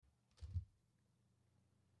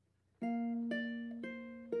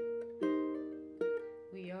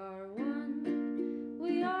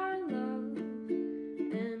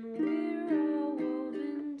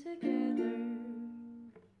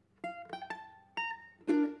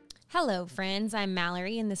Hello, friends. I'm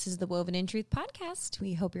Mallory, and this is the Woven in Truth podcast.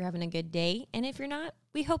 We hope you're having a good day, and if you're not,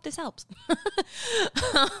 we hope this helps.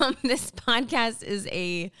 This podcast is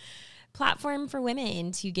a platform for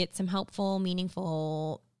women to get some helpful,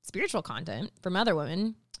 meaningful, spiritual content from other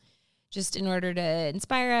women, just in order to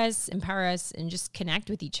inspire us, empower us, and just connect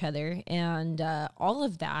with each other. And all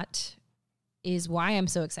of that is why I'm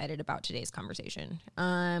so excited about today's conversation,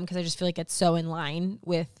 because I just feel like it's so in line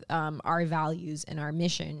with our values and our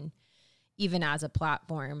mission, even as a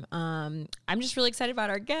platform. I'm just really excited about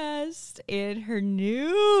our guest and her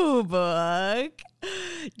new book.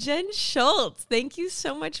 Jen Schultz, thank you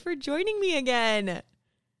so much for joining me again.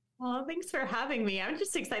 Well, thanks for having me. I'm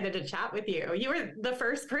just excited to chat with you. You were the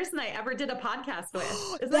first person I ever did a podcast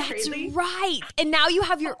with. Isn't that crazy? That's right. And now you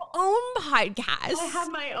have your own podcast. I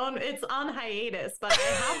have my own. It's on hiatus, but I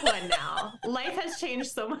have one now. Life has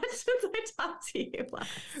changed so much since I talked to you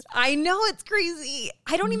last. I know, it's crazy.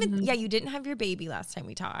 I don't even, you didn't have your baby last time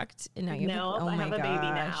we talked. And now you have, I have a baby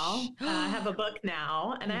now. I have a book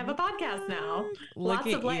now, and I have a podcast now. Look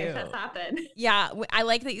Lots of life you. has happened. Yeah, I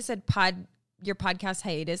like that you said your podcast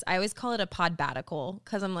hiatus. I always call it a podbatical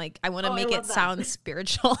because I'm like, I want to make it sound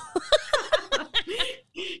spiritual.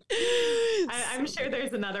 I'm sure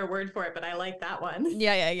there's another word for it, but I like that one.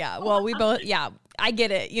 Yeah. Well, we both, I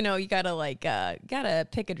get it. You know, you gotta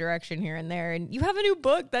pick a direction here and there. And you have a new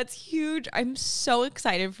book. That's huge. I'm so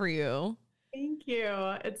excited for you. Thank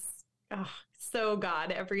you. It's so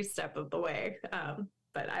God every step of the way.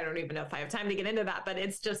 But I don't even know if I have time to get into that, but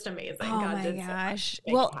it's just amazing. Oh God my did gosh.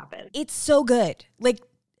 So much to make it happen. It's so good. Like,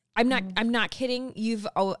 I'm not kidding.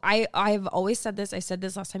 I've always said this. I said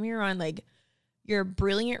this last time you were on, like, you're a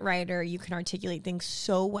brilliant writer. You can articulate things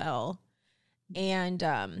so well. And,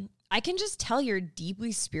 I can just tell you're a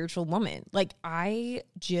deeply spiritual woman. Like, I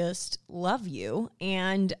just love you.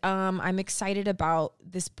 And, I'm excited about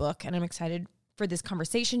this book, and I'm excited for this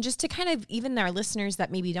conversation, just to kind of, even our listeners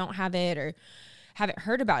that maybe don't have it or haven't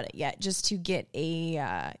heard about it yet, just to get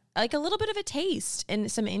a little bit of a taste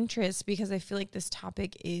and some interest, because I feel like this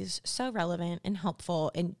topic is so relevant and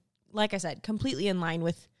helpful. And like I said, completely in line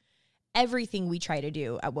with everything we try to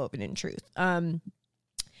do at Woven in Truth. Like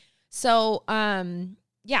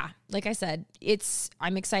I said,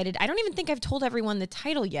 I'm excited. I don't even think I've told everyone the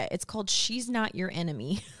title yet. It's called She's Not Your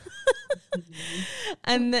Enemy.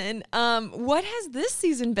 And then, what has this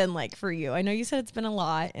season been like for you? I know you said it's been a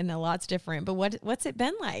lot and a lot's different, but what's it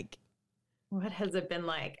been like? What has it been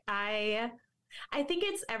like? I think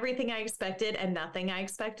it's everything I expected and nothing I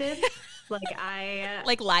expected.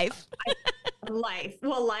 Like life.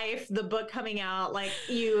 Life, the book coming out, like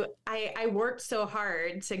I worked so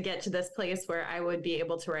hard to get to this place where I would be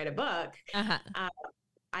able to write a book.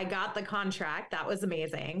 I got the contract. That was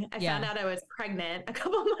amazing. I found out I was pregnant a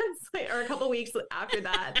couple months later, or a couple weeks after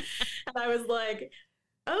that. And I was like,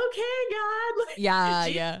 okay,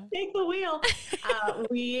 God, take the wheel.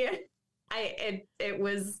 It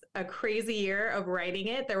was a crazy year of writing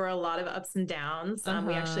it. There were a lot of ups and downs.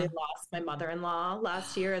 We actually lost my mother-in-law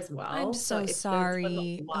last year as well. I'm so sorry.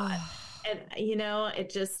 It was a lot. And it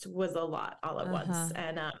just was a lot all at once.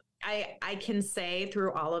 And I can say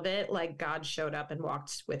through all of it, like, God showed up and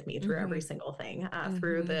walked with me through every single thing,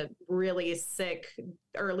 through the really sick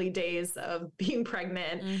early days of being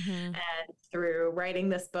pregnant, and through writing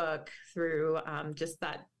this book, through just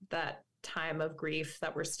that time of grief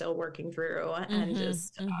that we're still working through, and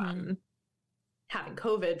just having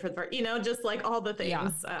COVID just like all the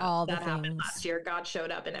things that happened last year. God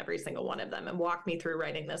showed up in every single one of them and walked me through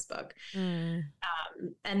writing this book.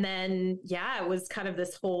 And then, it was kind of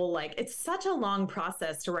this whole, like, it's such a long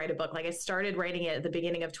process to write a book. Like, I started writing it at the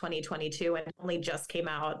beginning of 2022 and only just came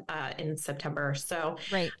out in September. So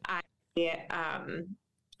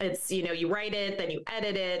it's, you write it, then you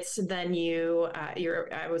edit it, then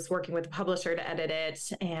I was working with a publisher to edit it,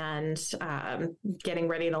 and getting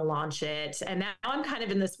ready to launch it. And now I'm kind of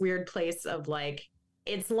in this weird place of, like,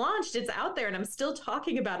 it's launched, it's out there, and I'm still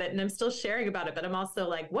talking about it and I'm still sharing about it, but I'm also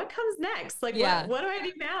like, what comes next? Like, what do I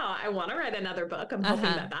do now? I want to write another book. I'm hoping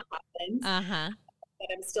that happens. But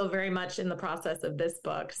I'm still very much in the process of this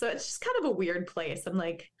book. So it's just kind of a weird place. I'm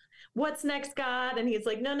like, what's next, God? And he's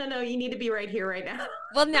like, no, you need to be right here, right now.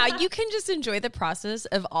 Well, now you can just enjoy the process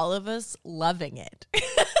of all of us loving it.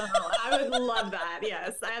 I would love that.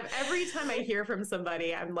 Yes. Every time I hear from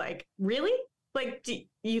somebody, I'm like, really? Like,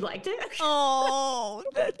 you liked it? Oh,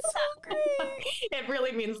 that's so great. It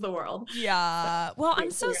really means the world. Yeah. Well, I'm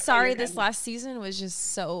so sorry this last season was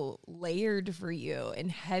just so layered for you and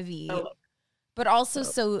heavy, but also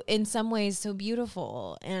so in some ways so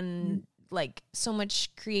beautiful, and like so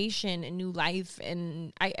much creation and new life.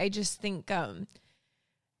 And I just think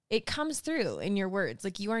it comes through in your words.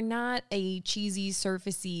 Like, you are not a cheesy,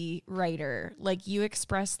 surfacey writer. Like, you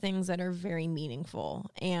express things that are very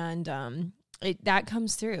meaningful, and that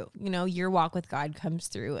comes through. You know, your walk with God comes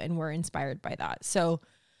through, and we're inspired by that. So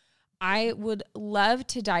I would love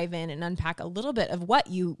to dive in and unpack a little bit of what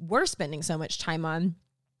you were spending so much time on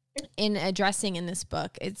in addressing in this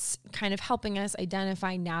book. It's kind of helping us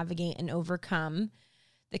identify, navigate, and overcome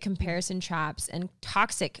the comparison traps and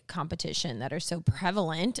toxic competition that are so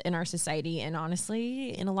prevalent in our society and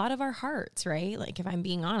honestly in a lot of our hearts, right? Like, if I'm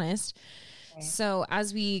being honest. Okay. So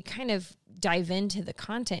as we kind of dive into the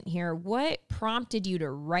content here, what prompted you to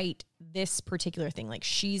write this particular thing? Like,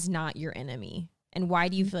 she's not your enemy. And why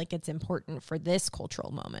do you feel like it's important for this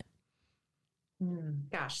cultural moment?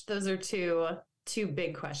 Gosh, those are two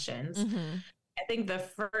big questions. Mm-hmm. I think the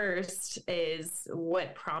first is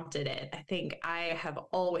what prompted it. I think I have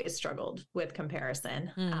always struggled with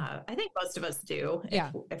comparison. I think most of us do,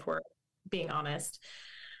 if we're being honest.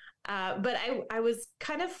 But I was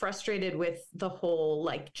kind of frustrated with the whole,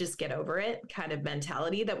 like, just get over it kind of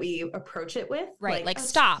mentality that we approach it with. Right. Like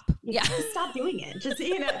stop. Just stop doing it. Just,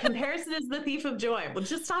 comparison is the thief of joy. Well,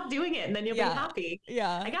 just stop doing it and then you'll be happy.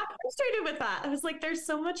 Yeah. I got frustrated with that. I was like, there's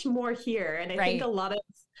so much more here. And I think a lot of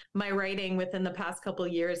my writing within the past couple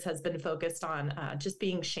of years has been focused on just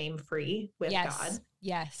being shame-free with God.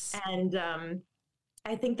 Yes. And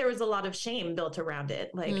I think there was a lot of shame built around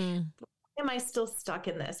it. Like, am I still stuck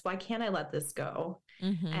in this? Why can't I let this go?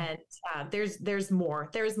 Mm-hmm. And there's more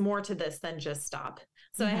to this than just stop.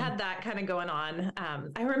 So I had that kind of going on.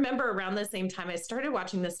 I remember around the same time I started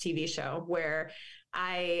watching this TV show where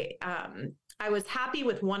I was happy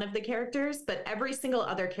with one of the characters, but every single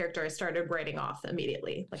other character I started writing off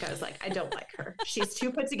immediately. Like, I was like, I don't like her. She's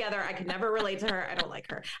too put together. I could never relate to her. I don't like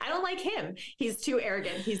her. I don't like him. He's too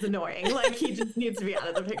arrogant. He's annoying. Like, he just needs to be out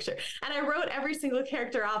of the picture. And I wrote every single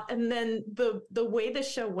character off. And then the way the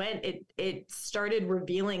show went, it started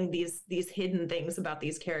revealing these hidden things about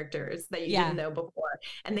these characters that you didn't know before.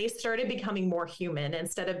 And they started becoming more human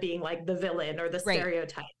instead of being like the villain or the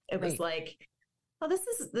stereotype. It was like, oh,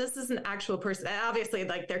 this is an actual person. And obviously,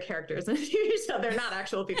 like, they're characters in the TV show. They're not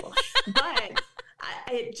actual people. But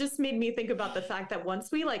it just made me think about the fact that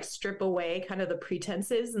once we, like, strip away kind of the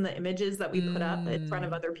pretenses and the images that we put up in front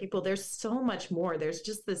of other people, there's so much more. There's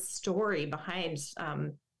just this story behind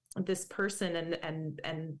this person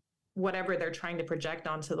and whatever they're trying to project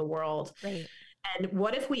onto the world. Right. And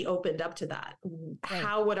what if we opened up to that? Right.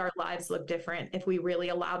 How would our lives look different if we really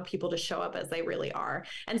allowed people to show up as they really are?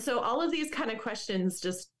 And so all of these kind of questions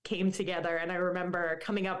just came together. And I remember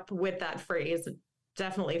coming up with that phrase,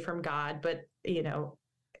 definitely from God, but,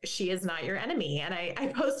 she is not your enemy. And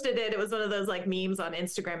I posted it. It was one of those, like, memes on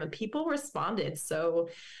Instagram, and people responded so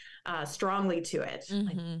strongly to it.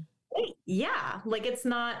 Mm-hmm. Like, like, it's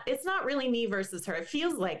not really me versus her. It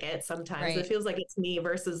feels like it sometimes. Right. It feels like it's me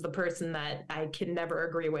versus the person that I can never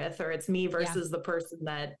agree with, or it's me versus the person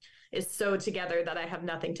that is so together that I have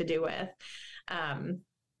nothing to do with.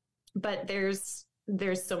 But there's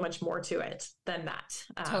so much more to it than that.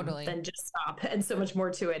 Totally. Than just stop, and so much more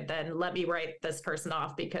to it than let me write this person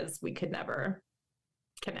off because we could never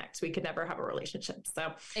connect. We could never have a relationship.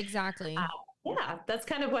 So exactly. That's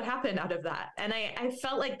kind of what happened out of that. And I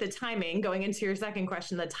felt like the timing, going into your second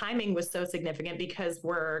question, the timing was so significant because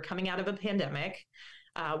we're coming out of a pandemic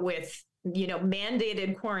with,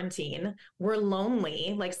 mandated quarantine. We're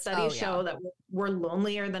lonely. Like, studies show that we're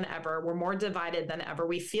lonelier than ever. We're more divided than ever.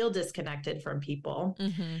 We feel disconnected from people.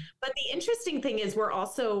 Mm-hmm. But the interesting thing is we're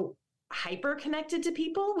also hyper connected to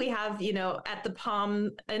people. We have, in the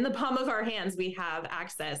palm of our hands, we have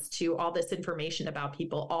access to all this information about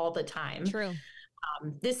people all the time. True.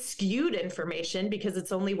 This skewed information because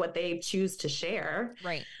it's only what they choose to share.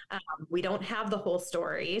 Right. We don't have the whole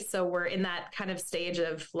story. So we're in that kind of stage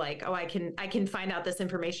of like, oh, I can find out this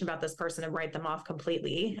information about this person and write them off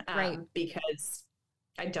completely. Because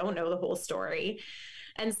I don't know the whole story.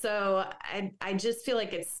 And so I just feel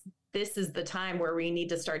like this is the time where we need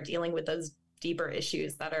to start dealing with those deeper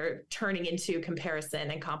issues that are turning into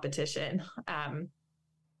comparison and competition.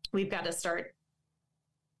 We've got to start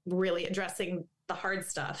really addressing the hard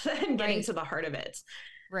stuff and getting to the heart of it.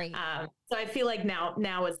 Right. So I feel like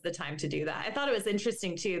now is the time to do that. I thought it was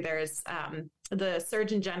interesting too. There's the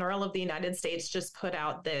Surgeon General of the United States just put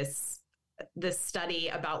out this study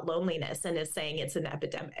about loneliness and is saying it's an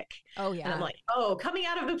epidemic. Oh yeah. And I'm like, coming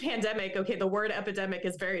out of the pandemic. Okay. The word epidemic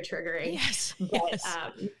is very triggering. Yes.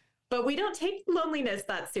 But we don't take loneliness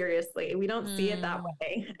that seriously. We don't see it that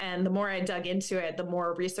way. And the more I dug into it, the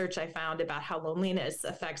more research I found about how loneliness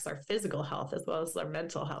affects our physical health as well as our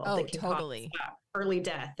mental health. Oh, totally. early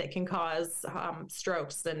death. It can cause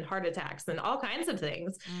strokes and heart attacks and all kinds of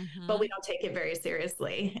things, but we don't take it very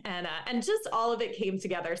seriously. And just all of it came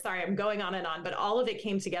together. Sorry, I'm going on and on, but all of it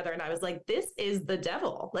came together. And I was like, this is the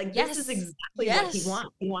devil. Like, this is exactly what he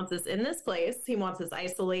wants. He wants us in this place. He wants us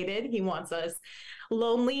isolated. He wants us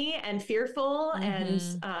lonely and fearful and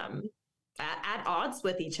at odds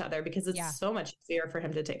with each other, because it's so much easier for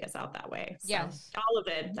him to take us out that way. So all of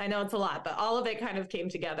it, I know it's a lot, but all of it kind of came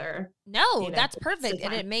together. No, that's perfect.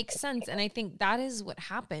 And it makes sense. And I think that is what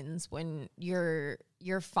happens when you're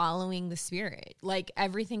following the Spirit. Like,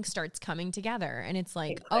 everything starts coming together, and it's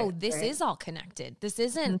like, this is all connected. This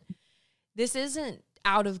isn't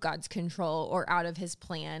out of God's control or out of his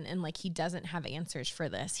plan. And like, he doesn't have answers for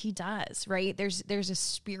this. He does, right? There's a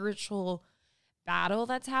spiritual battle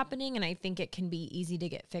that's happening. And I think it can be easy to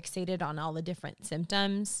get fixated on all the different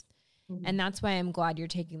symptoms. And that's why I'm glad you're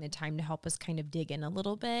taking the time to help us kind of dig in a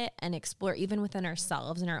little bit and explore, even within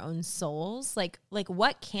ourselves and our own souls, like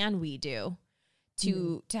what can we do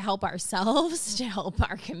to help ourselves, to help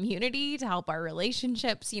our community, to help our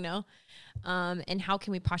relationships, and how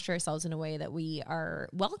can we posture ourselves in a way that we are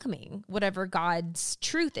welcoming whatever God's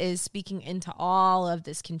truth is speaking into all of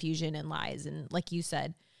this confusion and lies. And like you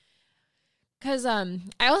said, because I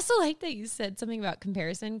also like that you said something about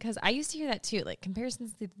comparison, because I used to hear that too, like,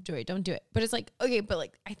 comparison's the joy, don't do it. But it's like, okay, but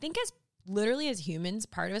like, I think as humans,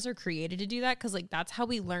 part of us are created to do that, because like, that's how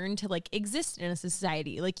we learn to like exist in a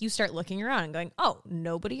society. Like, you start looking around and going, oh,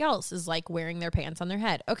 nobody else is like wearing their pants on their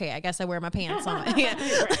head. Okay, I guess I wear my pants on my head.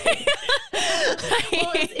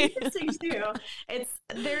 Well, it's interesting too.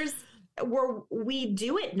 We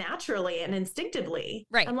do it naturally and instinctively.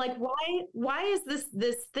 Right. I'm like, why is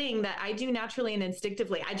this thing that I do naturally and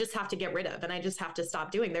instinctively, I just have to get rid of, and I just have to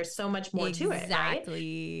stop doing? There's so much more to it.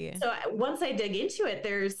 Exactly. Right? So once I dig into it,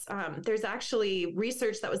 there's actually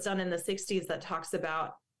research that was done in the 60s that talks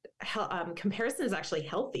about comparison is actually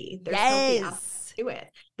healthy. There's healthy aspects to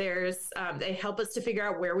it. They help us to figure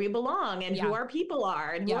out where we belong and who our people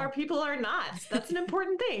are and who our people are not. That's an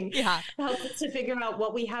important thing. It helps us to figure out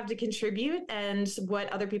what we have to contribute and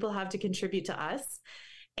what other people have to contribute to us.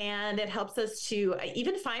 And it helps us to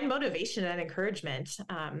even find motivation and encouragement.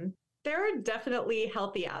 There are definitely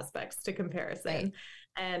healthy aspects to comparison. Right.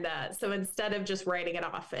 And so instead of just writing it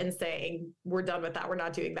off and saying, we're done with that, we're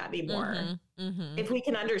not doing that anymore. If we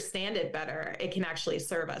can understand it better, it can actually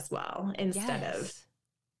serve us well instead of,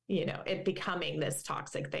 it becoming this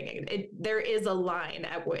toxic thing. There is a line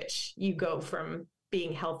at which you go from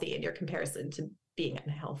being healthy in your comparison to being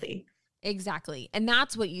unhealthy. Exactly. And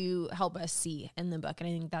that's what you help us see in the book. And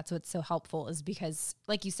I think that's what's so helpful, is because,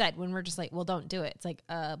 like you said, when we're just like, well, don't do it. It's like,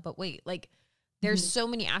 but wait, like, there's so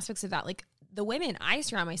many aspects of that. Like, the women I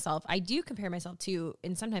surround myself, I do compare myself to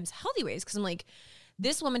in sometimes healthy ways. Cause I'm like,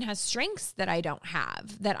 this woman has strengths that I don't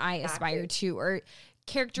have, that I aspire to, or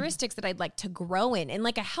characteristics that I'd like to grow in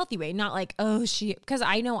like a healthy way. Not like, cause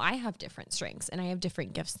I know I have different strengths and I have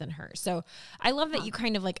different gifts than her. So I love that you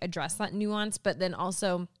kind of like address that nuance, but then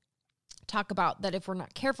also talk about that if we're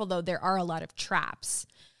not careful though, there are a lot of traps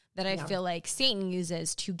that I feel like Satan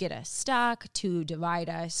uses to get us stuck, to divide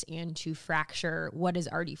us, and to fracture what is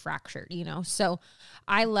already fractured, So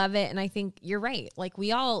I love it. And I think you're right. Like,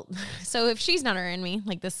 we all, so if she's not our enemy,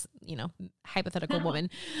 like this, hypothetical woman,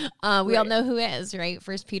 we all know who is, right?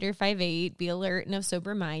 1 Peter 5:8, be alert and of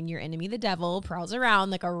sober mind. Your enemy, the devil, prowls around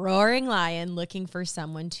like a roaring lion looking for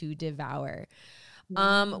someone to devour.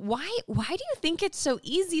 Why do you think it's so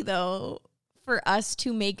easy though for us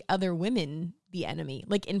to make other women the enemy,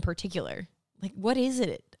 like in particular? Like, what is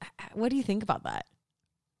it? What do you think about that?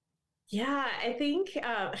 Yeah, I think,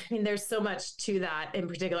 there's so much to that in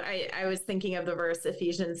particular. I was thinking of the verse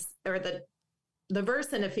the verse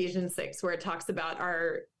in Ephesians 6, where it talks about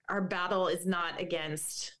our battle is not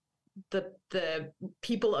against the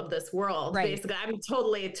people of this world. Right. Basically, I'm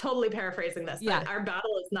totally paraphrasing this, but our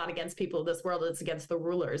battle is not against people of this world. It's against the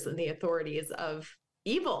rulers and the authorities of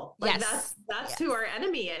evil. Like, that's who our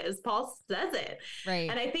enemy is. Paul says it. Right.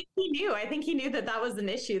 And I think he knew that was an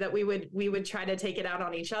issue, that we would try to take it out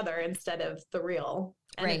on each other instead of the real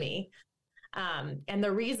enemy. Right. And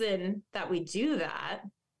the reason that we do that,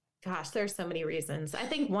 gosh, there's so many reasons. I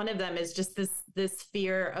think one of them is just this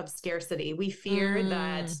fear of scarcity. We fear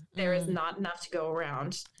that there is not enough to go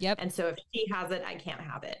around. Yep. And so if he has it, I can't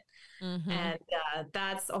have it. And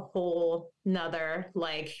that's a whole nother,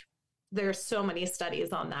 like, there's so many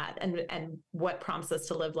studies on that and what prompts us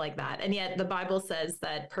to live like that. And yet the Bible says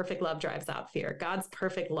that perfect love drives out fear. God's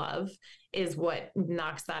perfect love is what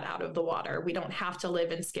knocks that out of the water. We don't have to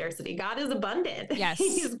live in scarcity. God is abundant. Yes.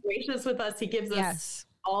 He's gracious with us. He gives us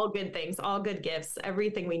all good things, all good gifts,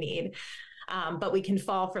 everything we need. But we can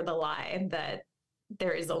fall for the lie that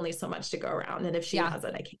there is only so much to go around. And if she has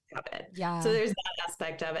it, I can't have it. Yeah. So there's that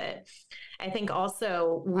aspect of it. I think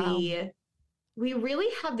also we really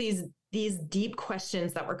have these deep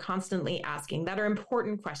questions that we're constantly asking that are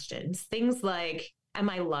important questions. Things like, am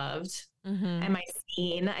I loved? Am I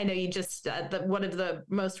seen? I know you just, one of the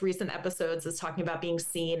most recent episodes is talking about being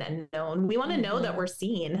seen and known. We want to know that we're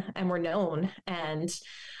seen and we're known, and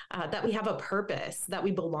that we have a purpose, that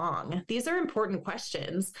we belong. These are important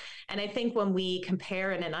questions. And I think when we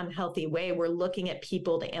compare in an unhealthy way, we're looking at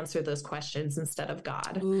people to answer those questions instead of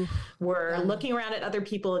God. We're looking around at other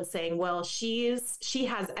people and saying, well, she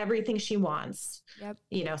has everything she wants. Yep.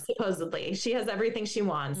 You know, supposedly she has everything she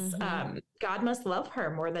wants. God must love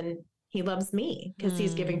her more than he loves me, because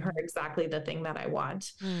he's giving her exactly the thing that I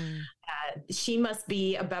want. She must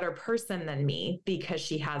be a better person than me because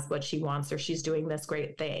she has what she wants, or she's doing this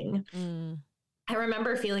great thing. I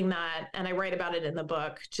remember feeling that, and I write about it in the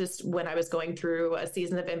book, just when I was going through a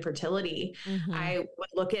season of infertility. I would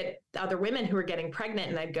look at other women who were getting pregnant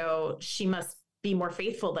and I'd go, she must be more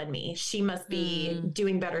faithful than me. She must be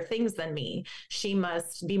doing better things than me. She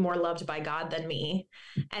must be more loved by God than me.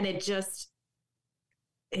 And it just,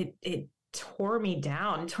 it tore me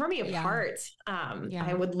down, tore me apart.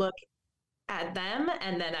 I would look at them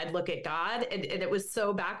and then I'd look at God, and it was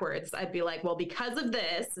so backwards. I'd be like, well, because of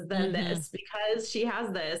this, then this, because she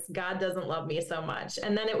has this, God doesn't love me so much.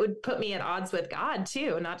 And then it would put me at odds with God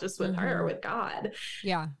too, not just with her, with God.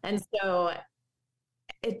 Yeah. And so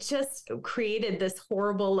it just created this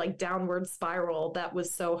horrible, like, downward spiral that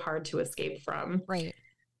was so hard to escape from. Right.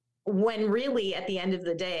 When really, at the end of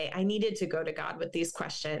the day, I needed to go to God with these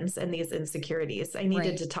questions and these insecurities. I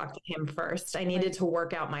needed to talk to him first. I needed to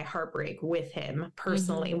work out my heartbreak with him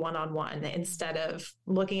personally, one-on-one, instead of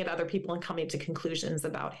looking at other people and coming to conclusions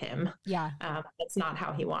about him. Yeah. That's not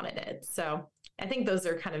how he wanted it. So I think those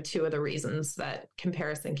are kind of two of the reasons that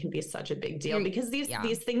comparison can be such a big deal, because these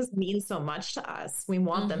things mean so much to us. We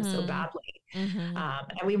want them so badly.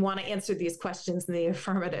 And we want to answer these questions in the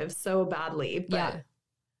affirmative so badly, but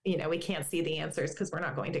you know, we can't see the answers because we're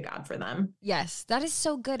not going to God for them. Yes, that is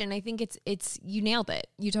so good. And I think it's, you nailed it.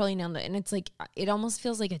 You totally nailed it. And it's like, it almost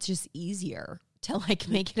feels like it's just easier to like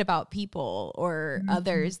make it about people or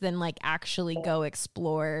others than like actually go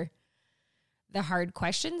explore the hard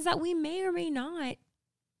questions that we may or may not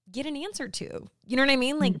get an answer to. You know what I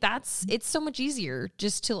mean? Like it's so much easier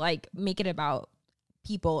just to like make it about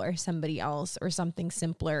people or somebody else or something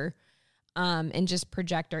simpler. And just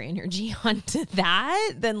project our energy onto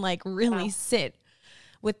that than like really sit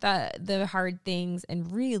with the hard things and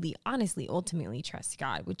really honestly ultimately trust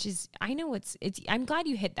God, which is, I know it's I'm glad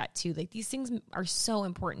you hit that too. Like, these things are so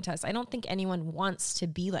important to us. I don't think anyone wants to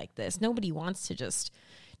be like this. Nobody wants to just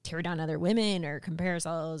tear down other women or compare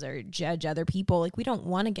ourselves or judge other people. Like, we don't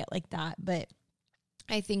want to get like that. But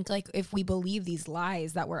I think like if we believe these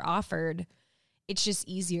lies that we're offered, it's just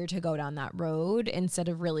easier to go down that road instead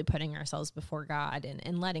of really putting ourselves before God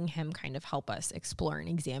and letting him kind of help us explore and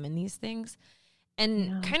examine these things.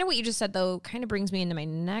 And kind of what you just said, though, kind of brings me into my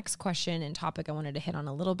next question and topic I wanted to hit on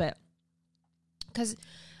a little bit. Because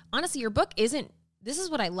honestly, your book isn't, this is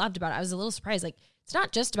what I loved about it. I was a little surprised. Like, it's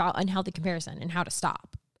not just about unhealthy comparison and how to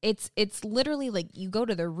stop. It's literally like you go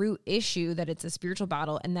to the root issue, that it's a spiritual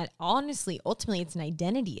battle, and that honestly, ultimately, it's an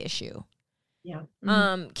identity issue. Yeah.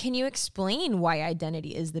 Can you explain why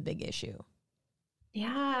identity is the big issue?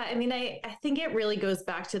 Yeah. I mean, I think it really goes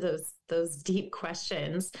back to those deep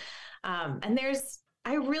questions. And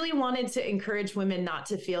I really wanted to encourage women not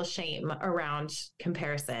to feel shame around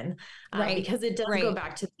comparison, because it does go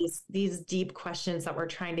back to these deep questions that we're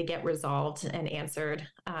trying to get resolved and answered.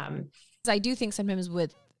 I do think sometimes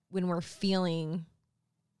when we're feeling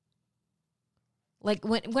like,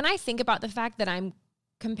 when I think about the fact that I'm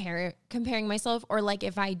comparing myself, or like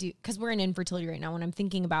if I do, because we're in infertility right now, when I'm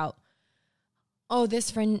thinking about, oh,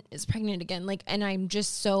 this friend is pregnant again, like, and I'm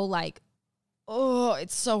just so like, oh,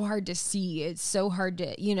 it's so hard to see. It's so hard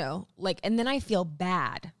to, you know, like, and then I feel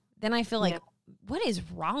bad. Then I feel like, what is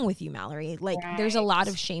wrong with you, Mallory? Like, there's a lot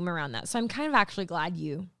of shame around that. So I'm kind of actually glad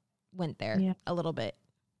you went there a little bit.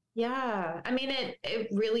 Yeah. I mean, it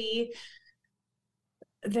really,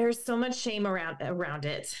 there's so much shame around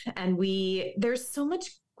it. And there's so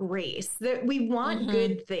much grace that we want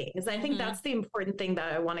good things. I think that's the important thing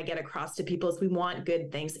that I want to get across to people, is we want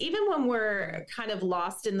good things, even when we're kind of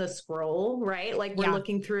lost in the scroll, right? Like, we're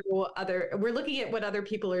looking at what other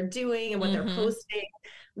people are doing and what they're posting.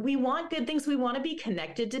 We want good things. We want to be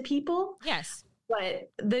connected to people. Yes.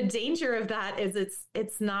 But the danger of that is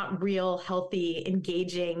it's not real, healthy,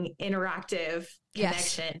 engaging, interactive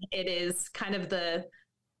connection. It is kind of the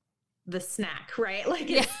the snack, right? Like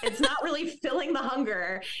it's not really filling the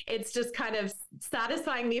hunger. It's just kind of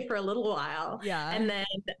satisfying me for a little while. Yeah. And then,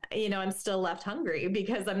 you know, I'm still left hungry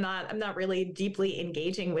because I'm not really deeply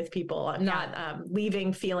engaging with people. I'm not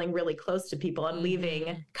leaving feeling really close to people. I'm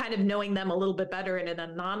leaving kind of knowing them a little bit better in an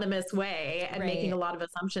anonymous way and making a lot of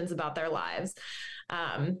assumptions about their lives.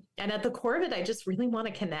 And at the core of it, I just really want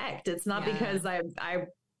to connect. It's not because I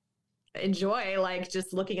enjoy like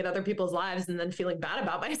just looking at other people's lives and then feeling bad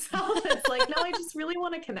about myself. It's like, no, I just really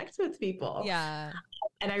want to connect with people. Yeah.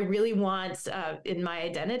 And I really want, in my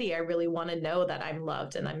identity, I really want to know that I'm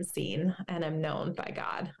loved and I'm seen and I'm known by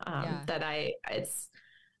God. That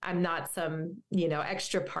I'm not some, you know,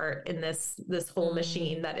 extra part in this whole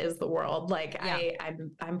machine that is the world. Like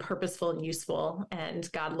I'm purposeful and useful,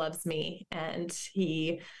 and God loves me, and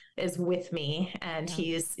he is with me, and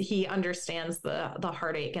he understands the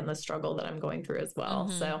heartache and the struggle that I'm going through as well.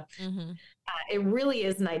 So it really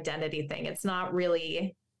is an identity thing. It's not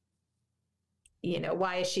really, you know,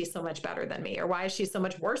 why is she so much better than me, or why is she so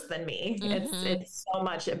much worse than me? It's so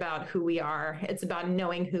much about who we are. It's about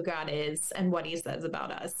knowing who God is and what he says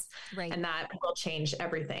about us. Right. And that will change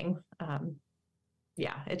everything.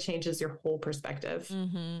 It changes your whole perspective.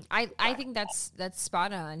 I think that's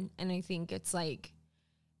spot on. And I think it's like,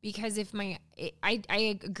 because I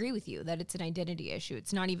agree with you that it's an identity issue.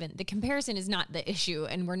 It's not even, the comparison is not the issue,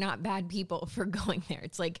 and we're not bad people for going there.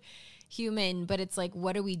 It's like human, but it's like,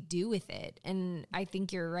 what do we do with it? And I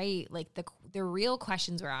think you're right. Like the real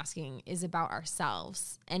questions we're asking is about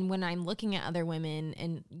ourselves. And when I'm looking at other women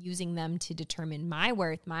and using them to determine my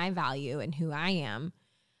worth, my value, and who I am,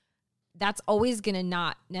 that's always going to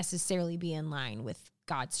not necessarily be in line with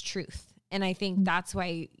God's truth. And I think that's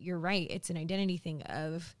why you're right. It's an identity thing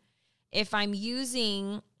of, if I'm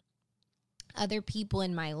using other people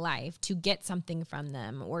in my life to get something from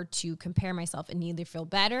them or to compare myself and either feel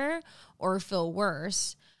better or feel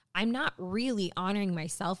worse, I'm not really honoring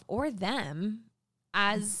myself or them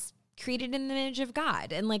as created in the image of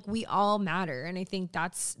God. And like, we all matter. And I think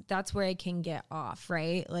that's where I can get off,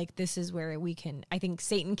 right? Like, this is where I think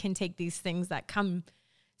Satan can take these things that come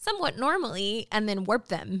somewhat normally and then warp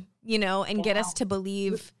them, you know, and get us to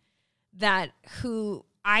believe that who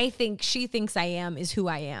I think she thinks I am is who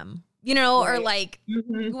I am, you know, or like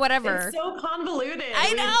whatever. It's so convoluted.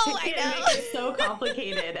 I know. Make it so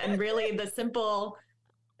complicated. And really the simple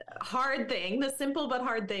but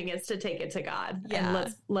hard thing is to take it to God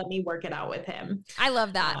and let me work it out with him. I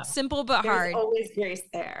love that. Simple but hard. There's always grace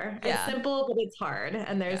there. It's simple, but it's hard.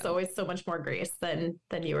 And there's always so much more grace than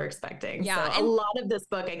you were expecting. Yeah. So a lot of this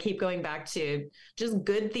book, I keep going back to just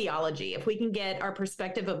good theology. If we can get our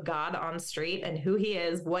perspective of God on straight and who he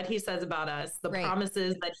is, what he says about us, the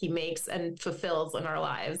promises that he makes and fulfills in our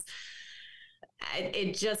lives,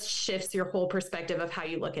 it just shifts your whole perspective of how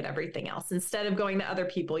you look at everything else. Instead of going to other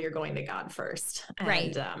people, you're going to God first.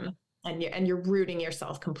 And you're rooting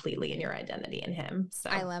yourself completely in your identity in him. So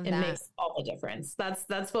I love that. It makes all the difference.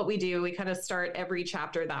 That's what we do. We kind of start every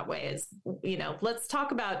chapter that way, is, you know, let's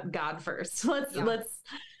talk about God first. Let's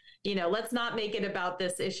not make it about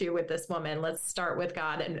this issue with this woman. Let's start with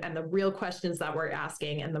God and the real questions that we're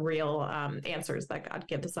asking and the real answers that God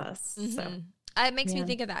gives us. So it makes me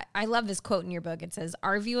think of that. I love this quote in your book. It says,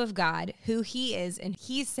 our view of God, who he is and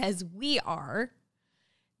he says we are,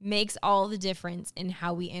 makes all the difference in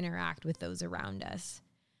how we interact with those around us.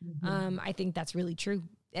 I think that's really true.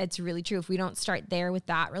 It's really true. If we don't start there with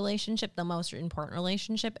that relationship, the most important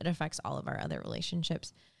relationship, it affects all of our other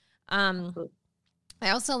relationships. I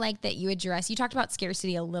also like that you talked about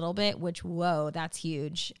scarcity a little bit, which, whoa, that's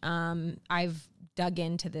huge. I've dug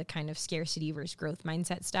into the kind of scarcity versus growth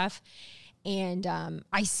mindset stuff. And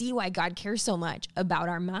I see why God cares so much about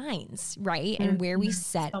our minds, right? And where we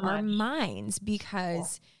set our minds,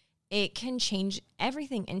 because it can change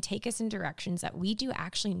everything and take us in directions that we do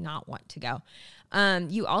actually not want to go.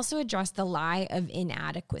 You also address the lie of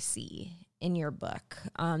inadequacy in your book.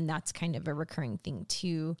 That's kind of a recurring thing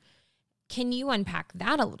too. Can you unpack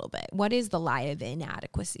that a little bit? What is the lie of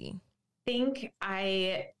inadequacy?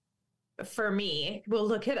 For me, we'll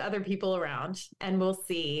look at other people around and we'll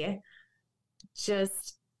see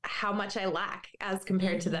just how much I lack as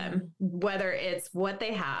compared to them, whether it's what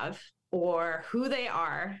they have or who they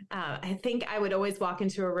are. I think I would always walk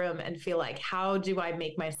into a room and feel like, how do I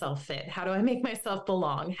make myself fit? How do I make myself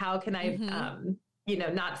belong? How can I,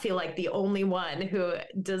 not feel like the only one who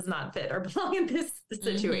does not fit or belong in this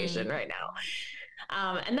situation right now?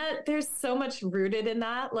 And that there's so much rooted in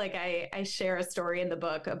that. Like I share a story in the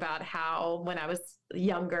book about how when I was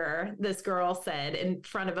younger, this girl said in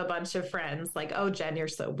front of a bunch of friends, like, oh, Jen, you're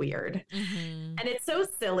so weird. And it's so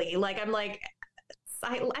silly. Like, I'm like,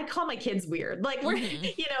 I call my kids weird. Like we're,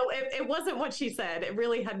 it wasn't what she said. It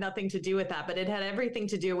really had nothing to do with that, but it had everything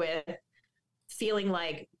to do with feeling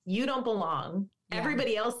like you don't belong. Yeah.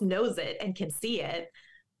 Everybody else knows it and can see it.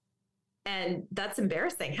 And that's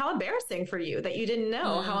embarrassing. How embarrassing for you that you didn't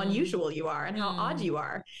know how unusual you are and how odd you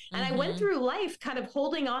are. And I went through life kind of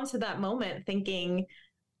holding on to that moment thinking,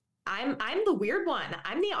 I'm the weird one.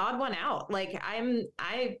 I'm the odd one out. Like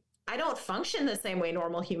I don't function the same way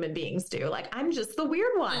normal human beings do. Like I'm just the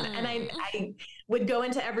weird one. And I would go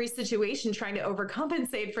into every situation trying to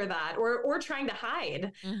overcompensate for that or trying to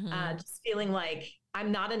hide, just feeling like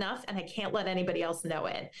I'm not enough and I can't let anybody else know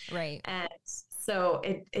it. Right. And so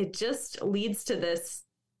it just leads to this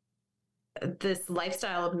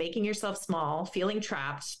lifestyle of making yourself small, feeling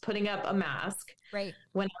trapped, putting up a mask. Right.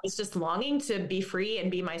 When I was just longing to be free and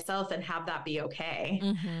be myself and have that be okay.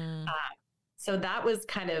 So that was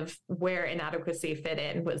kind of where inadequacy fit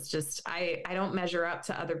in, was just, I don't measure up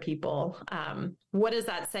to other people. What does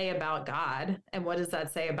that say about God? And what does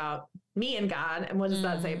that say about me and God? And what does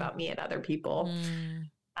that say about me and other people?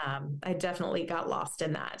 I definitely got lost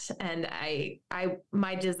in that. And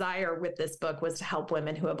my desire with this book was to help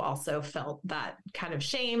women who have also felt that kind of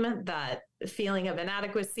shame, that feeling of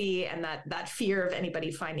inadequacy, and that fear of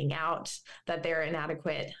anybody finding out that they're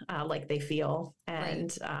inadequate, like they feel.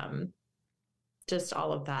 And, just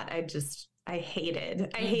all of that. I hated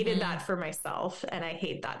that for myself. And I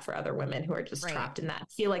hate that for other women who are just trapped in that,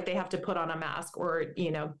 feel like they have to put on a mask or,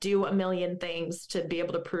 do a million things to be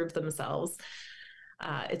able to prove themselves.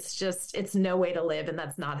 It's no way to live. And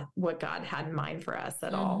that's not what God had in mind for us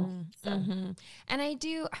at all. So. And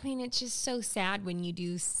it's just so sad when you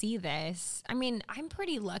do see this. I mean, I'm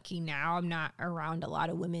pretty lucky now. I'm not around a lot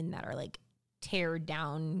of women that are like tear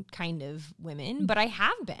down kind of women, but I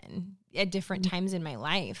have been at different times in my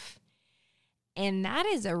life. And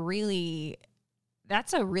that's a really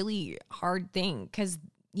hard thing. 'Cause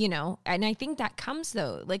and I think that comes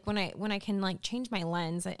though, like when I can like change my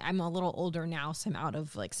lens, I'm a little older now. So I'm out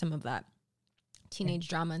of like some of that teenage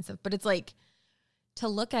drama and stuff, but it's like to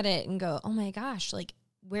look at it and go, oh my gosh, like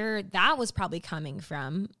where that was probably coming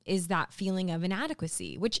from is that feeling of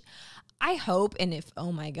inadequacy, which I hope, and if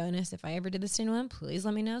I ever did this to anyone, please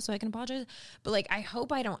let me know so I can apologize. But like, I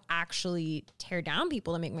hope I don't actually tear down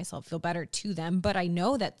people to make myself feel better to them. But I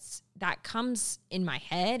know that comes in my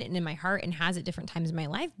head and in my heart and has at different times in my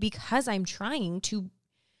life because I'm trying to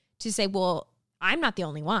say, well, I'm not the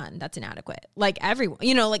only one that's inadequate. Like everyone,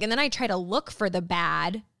 and then I try to look for the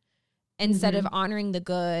bad instead of honoring the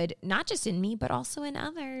good, not just in me, but also in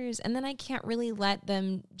others. And then I can't really let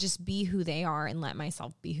them just be who they are and let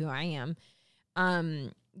myself be who I am.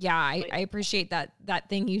 I appreciate that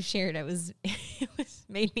thing you shared. It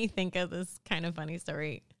made me think of this kind of funny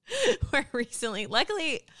story where recently,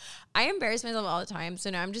 luckily I embarrass myself all the time.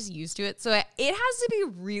 So now I'm just used to it. So it has to be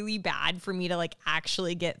really bad for me to like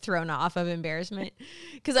actually get thrown off of embarrassment.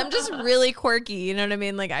 'Cause I'm just really quirky. You know what I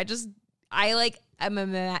mean? Like I'm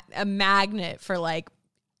a magnet for like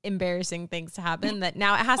embarrassing things to happen, that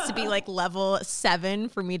now it has to be like level 7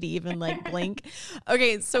 for me to even like blink.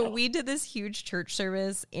 Okay. So we did this huge church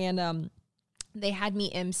service and, they had me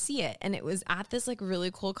MC it, and it was at this like really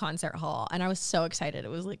cool concert hall. And I was so excited. It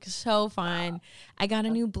was like so fun. I got a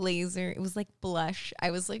new blazer. It was like blush.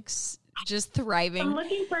 I was like just thriving. I'm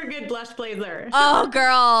looking for a good blush blazer. Oh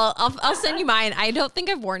girl, I'll send you mine. I don't think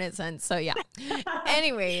I've worn it since. So yeah.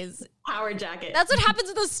 Anyways, power jacket. That's what happens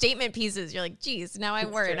with those statement pieces. You're like, geez, now I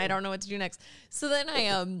wear it. I don't know what to do next. So then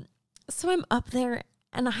I'm up there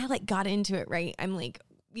and I like got into it. Right. I'm like,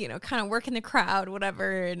 kind of working the crowd,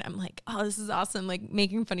 whatever. And I'm like, oh, this is awesome. Like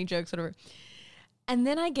making funny jokes, whatever. And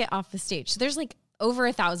then I get off the stage. So there's like over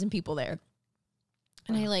 1,000 people there.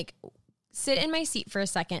 And I like sit in my seat for a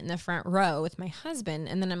second in the front row with my husband.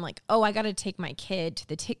 And then I'm like, oh, I got to take my kid to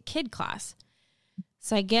the kid class.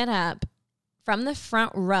 So I get up from the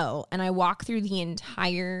front row and I walk through the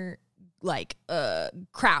entire like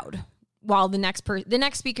crowd while the next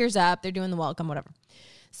speaker's up. They're doing the welcome, whatever.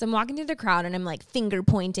 So I'm walking through the crowd and I'm like finger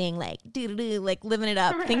pointing, like doo-doo-doo, like living it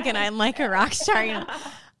up, thinking I'm like a rock star,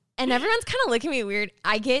 And everyone's kind of looking at me weird.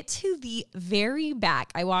 I get to the very back.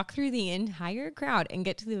 I walk through the entire crowd and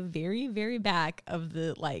get to the very, very back of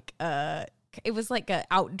the like, it was like an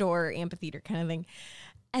outdoor amphitheater kind of thing.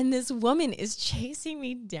 And this woman is chasing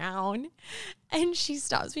me down and she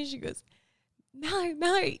stops me. She goes,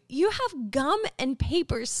 Mallory, you have gum and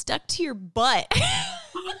paper stuck to your butt.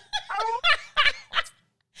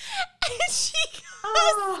 And she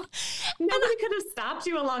goes, nobody could have stopped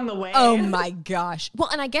you along the way. Oh my gosh. Well,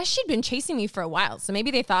 and I guess she'd been chasing me for a while. So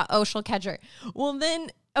maybe they thought, oh, she'll catch her. Well,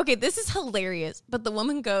 then, okay, this is hilarious. But the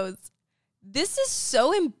woman goes, this is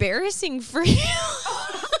so embarrassing for you.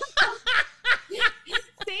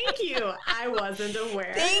 Thank you. I wasn't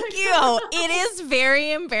aware. Thank you. It is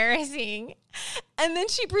very embarrassing. And then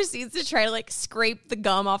she proceeds to try to like scrape the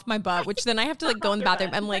gum off my butt, which then I have to like go in the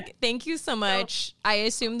bathroom. I'm like, thank you so much. I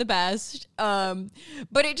assume the best. But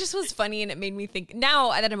it just was funny, and it made me think,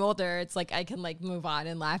 now that I'm older, it's like I can like move on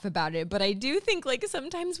and laugh about it. But I do think like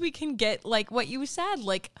sometimes we can get like what you said,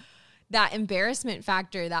 like that embarrassment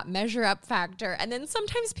factor, that measure up factor. And then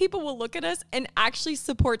sometimes people will look at us and actually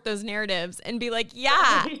support those narratives and be like,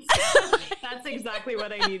 yeah. That's exactly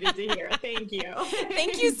what I needed to hear. Thank you.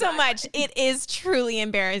 Thank you so much. It is truly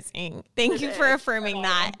embarrassing. Thank you for affirming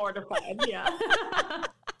that. I'm mortified. Yeah.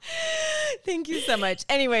 Thank you so much.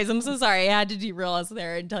 Anyways, I'm so sorry. I had to derail us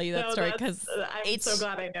there and tell you that story because I'm so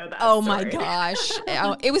glad I know that. Oh story. my gosh.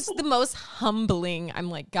 It was the most humbling. I'm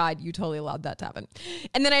like, God, you totally allowed that to happen.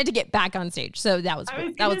 And then I had to get back on stage. So that was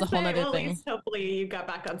a whole other thing. Hopefully you got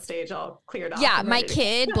back on stage all cleared off. Yeah, my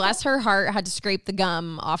kid, bless her heart, had to scrape the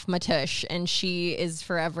gum off my tush, and she is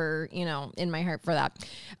forever, in my heart for that.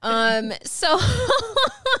 So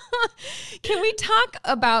can we talk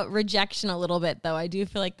about rejection a little bit, though? I do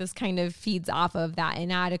feel like this kind of feeds off of that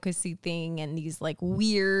inadequacy thing and these like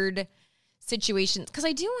weird situations. Because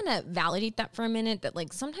I do want to validate that for a minute, that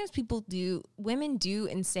like sometimes women do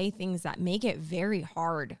and say things that make it very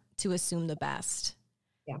hard to assume the best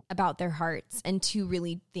about their hearts and to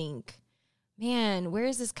really think, man, where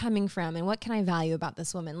is this coming from? And what can I value about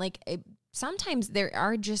this woman? Like sometimes there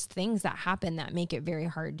are just things that happen that make it very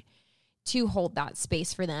hard to hold that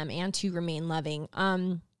space for them and to remain loving.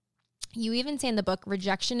 You even say in the book,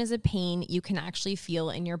 rejection is a pain you can actually feel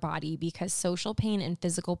in your body because social pain and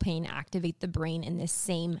physical pain activate the brain in the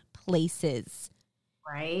same places.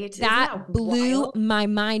 Right. That blew my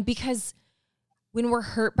mind, because when we're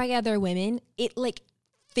hurt by other women, it like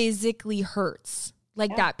physically hurts.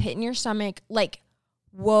 Like that pit in your stomach, like,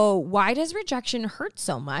 whoa, why does rejection hurt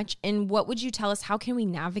so much? And what would you tell us? How can we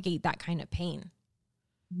navigate that kind of pain?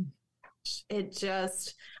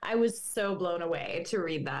 I was so blown away to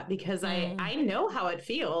read that, because I know how it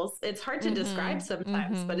feels. It's hard to describe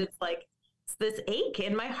sometimes, but it's like, it's this ache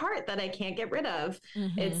in my heart that I can't get rid of.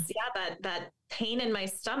 It's that pain in my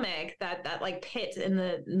stomach, that like pit in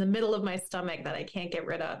the middle of my stomach that I can't get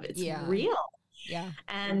rid of. It's real. Yeah.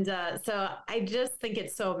 And so I just think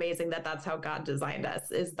it's so amazing that that's how God designed us,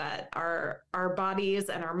 is that our bodies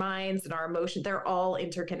and our minds and our emotions, they're all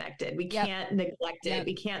interconnected. We can't neglect it.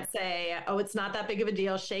 We can't say, oh, it's not that big of a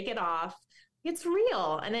deal, shake it off. It's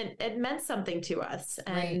real. And it meant something to us.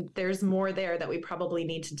 And there's more there that we probably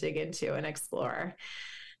need to dig into and explore.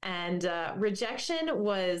 And rejection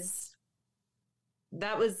was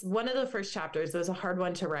one of the first chapters. It was a hard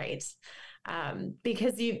one to write,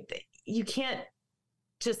 because you can't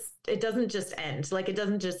it doesn't just end. Like, it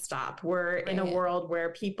doesn't just stop. We're in a world where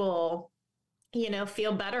people,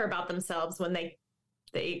 feel better about themselves when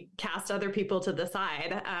they cast other people to the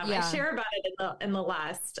side. I share about it in the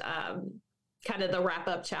last, kind of the wrap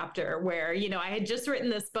up chapter where, I had just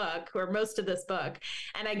written this book, or most of this book,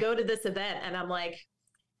 and I go to this event and I'm like,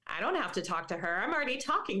 I don't have to talk to her. I'm already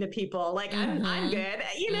talking to people. Like, I'm good.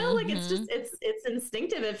 Like, it's just, it's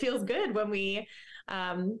instinctive. It feels good when we,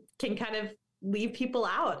 can kind of leave people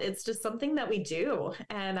out. It's just something that we do.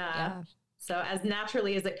 And, so as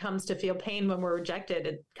naturally as it comes to feel pain when we're rejected,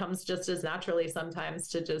 it comes just as naturally sometimes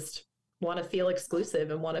to just want to feel exclusive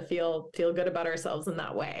and want to feel good about ourselves in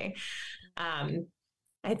that way.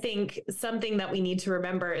 I think something that we need to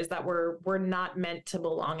remember is that we're not meant to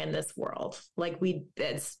belong in this world. Like,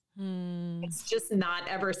 it's just not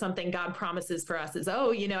ever something God promises for us, is,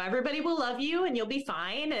 oh, everybody will love you and you'll be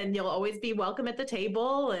fine and you'll always be welcome at the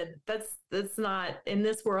table. And that's not in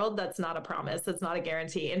this world. That's not a promise. That's not a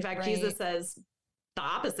guarantee. In fact, Jesus says the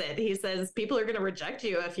opposite. He says, people are going to reject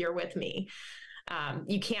you if you're with me.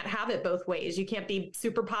 You can't have it both ways. You can't be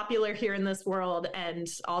super popular here in this world and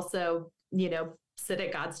also, sit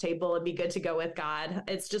at God's table and be good to go with God.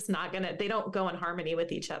 It's just not they don't go in harmony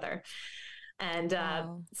with each other. And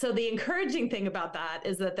so the encouraging thing about that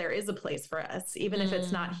is that there is a place for us, even if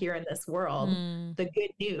it's not here in this world. The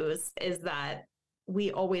good news is that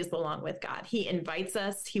we always belong with God. He invites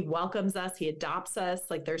us, he welcomes us, he adopts us.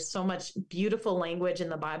 Like, there's so much beautiful language in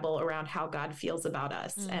the Bible around how God feels about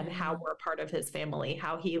us and how we're part of his family,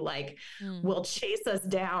 how he will chase us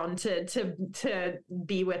down to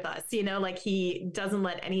be with us, like he doesn't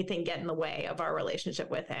let anything get in the way of our relationship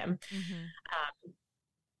with him.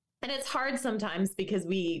 And it's hard sometimes because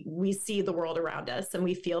we see the world around us and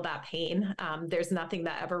we feel that pain. There's nothing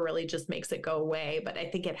that ever really just makes it go away. But I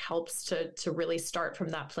think it helps to really start from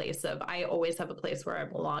that place of, I always have a place where I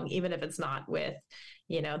belong, even if it's not with,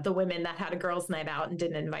 the women that had a girls' night out and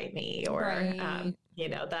didn't invite me, or, Right.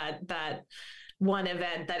 that one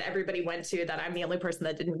event that everybody went to that I'm the only person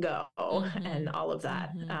that didn't go, and all of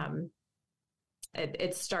that.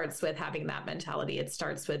 It starts with having that mentality. It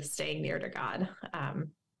starts with staying near to God.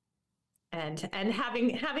 And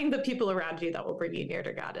having the people around you that will bring you near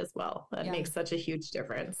to God as well. That makes such a huge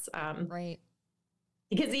difference. Right.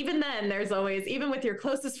 Because even then there's always, even with your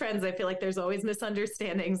closest friends, I feel like there's always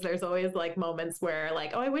misunderstandings. There's always like moments where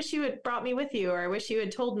like, oh, I wish you had brought me with you, or I wish you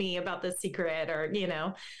had told me about this secret, or,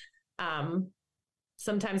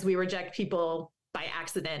 sometimes we reject people by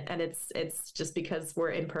accident, and it's just because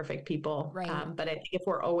we're imperfect people. Right. But I think if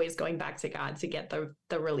we're always going back to God to get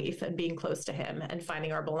the relief and being close to him and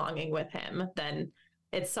finding our belonging with him, then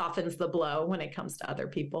it softens the blow when it comes to other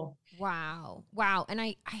people. Wow. And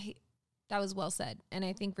I that was well said. And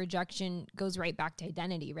I think rejection goes right back to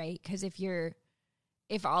identity, right? Because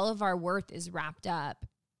if all of our worth is wrapped up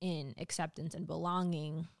in acceptance and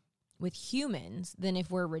belonging with humans, then if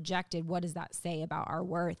we're rejected, what does that say about our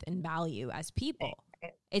worth and value as people?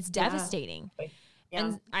 It's devastating.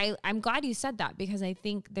 Yeah. And I'm glad you said that, because I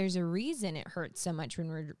think there's a reason it hurts so much when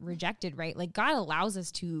we're rejected, right? Like God allows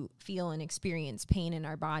us to feel and experience pain in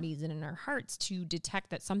our bodies and in our hearts to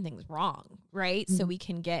detect that something's wrong, right? So we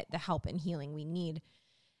can get the help and healing we need.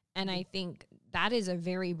 And I think that is a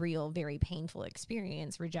very real, very painful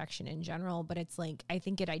experience, rejection in general. But it's like, I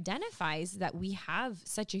think it identifies that we have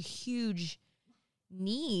such a huge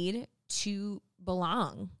need to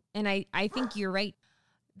belong. And I think you're right.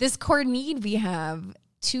 This core need we have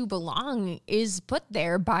to belong is put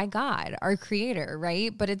there by God, our creator,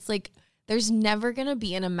 right? But it's like, there's never going to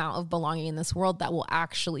be an amount of belonging in this world that will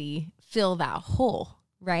actually fill that hole,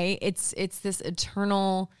 right? It's this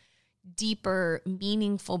eternal, deeper,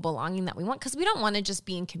 meaningful belonging that we want, because we don't want to just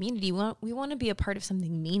be in community. We want to be a part of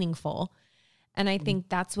something meaningful. And I think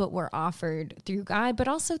that's what we're offered through God, but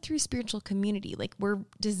also through spiritual community. Like, we're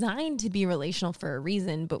designed to be relational for a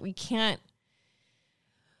reason, but we can't.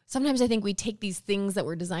 Sometimes I think we take these things that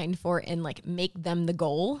we're designed for and like make them the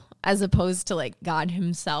goal, as opposed to like God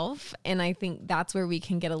himself. And I think that's where we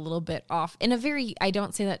can get a little bit off in a very, I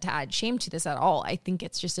don't say that to add shame to this at all. I think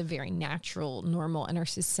it's just a very natural, normal, and our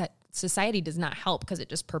society does not help because it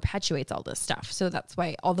just perpetuates all this stuff. So that's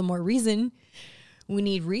why all the more reason we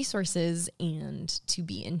need resources and to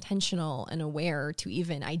be intentional and aware to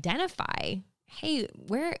even identify, hey,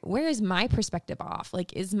 where is my perspective off?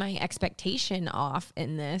 Like, is my expectation off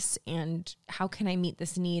in this? And how can I meet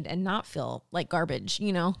this need and not feel like garbage,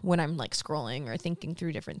 when I'm like scrolling or thinking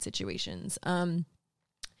through different situations?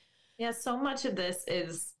 Yeah, so much of this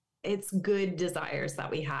it's good desires that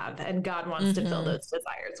we have, and God wants to fill those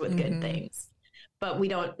desires with good things, but we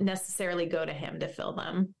don't necessarily go to him to fill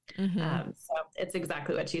them. So it's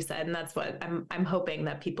exactly what you said. And that's what I'm hoping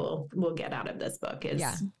that people will get out of this book is,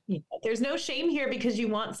 there's no shame here because you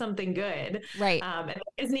want something good. Right. And there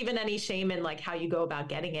isn't even any shame in like how you go about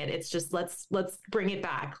getting it. It's just, let's bring it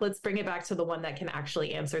back. Let's bring it back to the one that can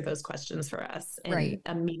actually answer those questions for us in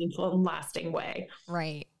a meaningful and lasting way.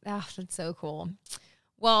 Right. Oh, that's so cool.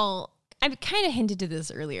 Well, I've kind of hinted to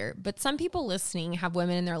this earlier, but some people listening have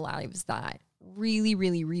women in their lives that really,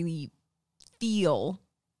 really, really feel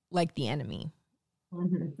like the enemy.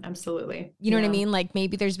 Absolutely. You know what I mean? Like,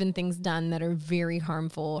 maybe there's been things done that are very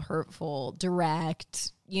harmful, hurtful,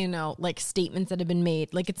 direct, like statements that have been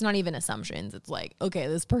made. Like, it's not even assumptions. It's like, okay,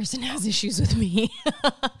 this person has issues with me.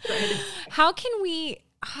 How can we,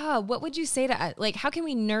 what would you say to, like, how can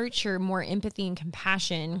we nurture more empathy and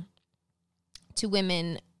compassion to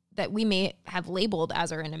women that we may have labeled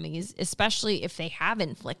as our enemies, especially if they have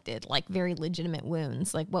inflicted like very legitimate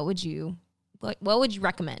wounds? Like, what would you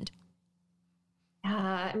recommend?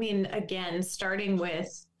 I mean, again, starting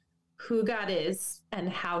with who God is and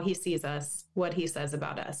how he sees us, what he says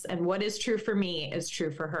about us, and what is true for me is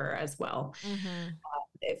true for her as well.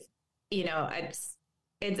 If,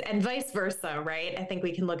 it's and vice versa, right? I think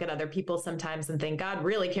we can look at other people sometimes and think God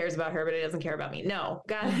really cares about her, but he doesn't care about me. No,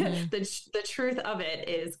 God, the truth of it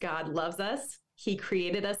is God loves us. He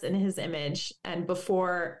created us in his image. And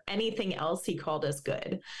before anything else, he called us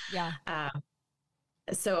good. Yeah.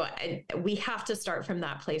 So we have to start from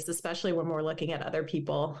that place, especially when we're looking at other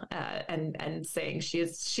people and saying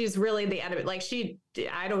she's really the enemy. Like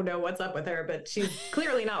I don't know what's up with her, but she's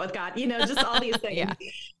clearly not with God, just all these things.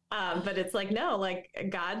 But it's like, no, like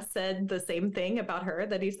God said the same thing about her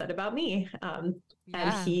that he said about me. And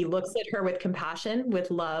he looks at her with compassion,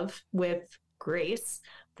 with love, with grace,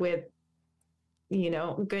 with,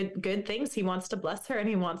 good things. He wants to bless her and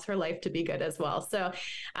he wants her life to be good as well. So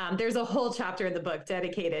there's a whole chapter in the book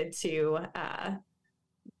dedicated to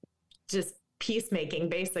just peacemaking,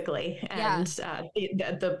 basically, and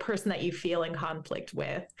the person that you feel in conflict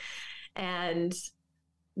with. And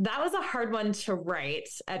that was a hard one to write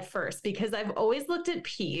at first, because I've always looked at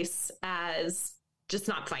peace as just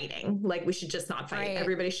not fighting. Like, we should just not fight. Right.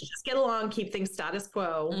 Everybody should just get along, keep things status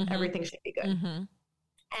quo. Mm-hmm. Everything should be good. Mm-hmm.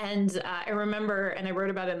 And I remember, and I wrote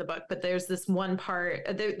about it in the book, but there's this one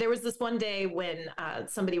part, there was this one day when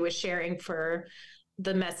somebody was sharing for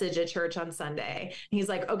the message at church on Sunday. He's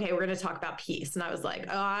like, okay, we're going to talk about peace. And I was like,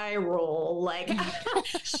 I roll, like,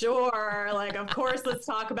 sure. Like, of course, let's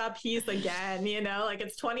talk about peace again. Like,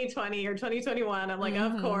 it's 2020 or 2021. I'm like,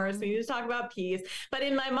 of course we need to talk about peace. But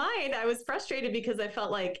in my mind, I was frustrated because I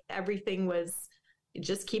felt like everything was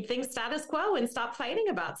just keep things status quo and stop fighting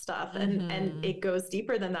about stuff. And it goes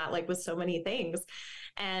deeper than that, like with so many things.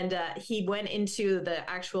 And he went into the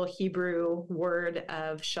actual Hebrew word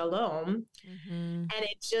of shalom, and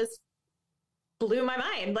it just blew my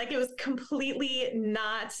mind. Like, it was completely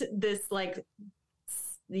not this like,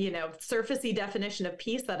 surfacey definition of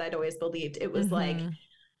peace that I'd always believed. It was like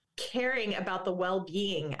caring about the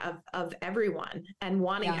well-being of everyone and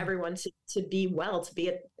wanting everyone to be well, to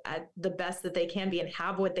be at the best that they can be and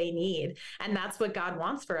have what they need. And that's what God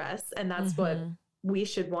wants for us. And that's what we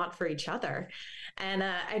should want for each other. And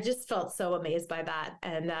I just felt so amazed by that.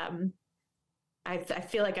 And I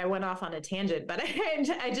feel like I went off on a tangent, but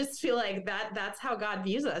I just feel like that's how God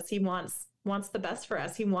views us. He wants the best for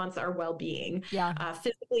us. He wants our well-being,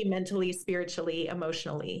 physically, mentally, spiritually,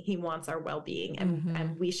 emotionally. He wants our well-being,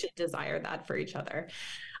 and we should desire that for each other.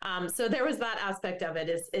 So there was that aspect of it,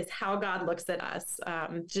 is how God looks at us,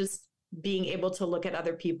 just being able to look at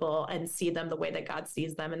other people and see them the way that God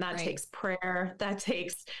sees them. And that takes prayer. That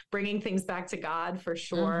takes bringing things back to God, for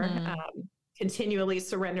sure. Continually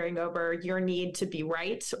surrendering over your need to be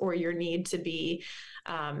right, or your need to be,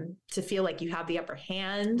 to feel like you have the upper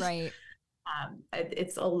hand. Right.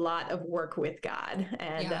 It's a lot of work with God.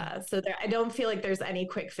 And so I don't feel like there's any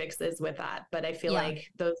quick fixes with that, but I feel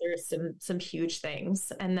like those are some huge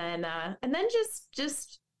things. And then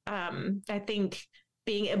just I think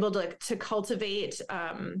being able to cultivate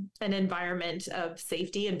an environment of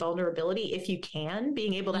safety and vulnerability, if you can,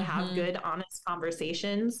 being able to have good, honest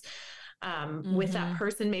conversations with that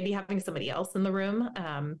person, maybe having somebody else in the room,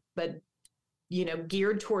 but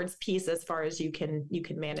geared towards peace as far as you can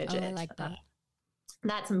manage it. I like that.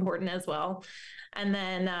 That's important as well. And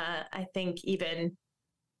then I think even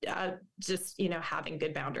just, having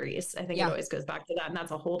good boundaries. I think it always goes back to that. And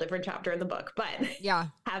that's a whole different chapter in the book, but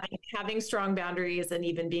having strong boundaries, and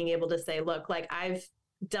even being able to say, look, like, I've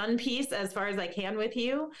done peace as far as I can with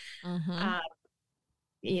you.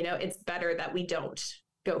 It's better that we don't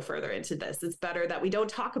go further into this. It's better that we don't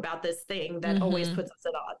talk about this thing that always puts us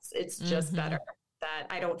at odds. It's just better that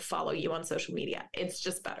I don't follow you on social media. It's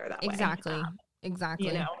just better that way.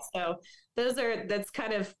 Exactly. So that's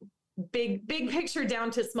kind of big picture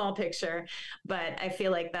down to small picture. But I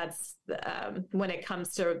feel like that's when it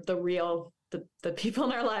comes to the people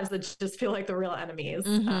in our lives that just feel like the real enemies.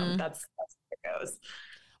 That's where it goes.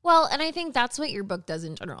 Well, and I think that's what your book does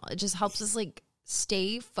in general. It just helps us like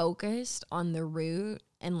stay focused on the root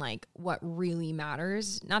and like what really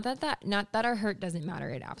matters. Not that our hurt doesn't matter.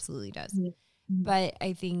 It absolutely does. But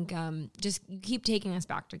I think just keep taking us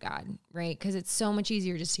back to God, right? Because it's so much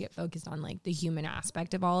easier just to get focused on like the human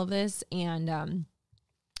aspect of all of this. And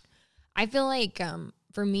I feel like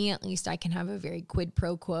for me, at least, I can have a very quid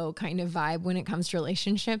pro quo kind of vibe when it comes to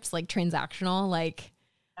relationships, like transactional. Like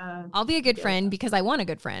I'll be a good friend because I want a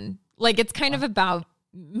good friend. Like it's kind of about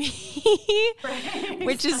me,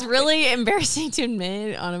 which is really embarrassing to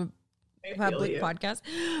admit on a public podcast.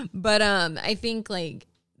 But I think like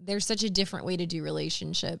there's such a different way to do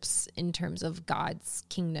relationships in terms of God's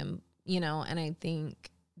kingdom, and I think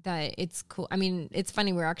that it's cool. I mean, it's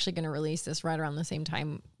funny. We're actually going to release this right around the same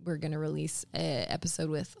time. We're going to release an episode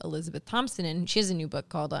with Elizabeth Thompson, and she has a new book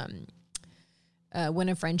called When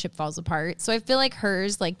a Friendship Falls Apart. So I feel like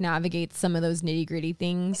hers like navigates some of those nitty gritty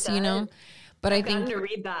things, But I think to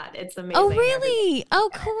read that, it's amazing. Oh, really? Oh,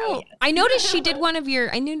 cool. Oh, yes. I noticed she did one of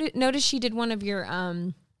your. Noticed she did one of your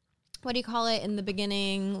what do you call it in the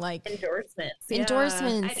beginning? Like endorsements.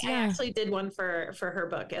 Endorsements. I actually did one for her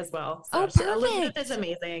book as well. So perfect. Elizabeth is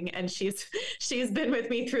amazing. And she's been with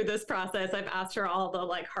me through this process. I've asked her all the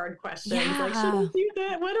like hard questions. Like, should I do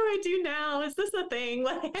that? What do I do now? Is this a thing?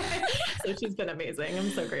 Like, so she's been amazing.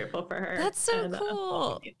 I'm so grateful for her. That's so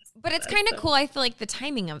cool. But it's kind of cool. I feel like the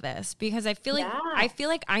timing of this, because I feel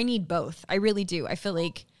like I need both. I really do. I feel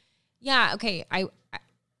like, okay,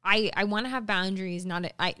 I want to have boundaries,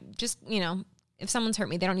 I just, if someone's hurt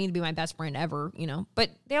me, they don't need to be my best friend ever, but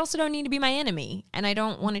they also don't need to be my enemy. And I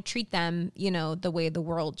don't want to treat them, the way the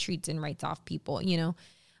world treats and writes off people,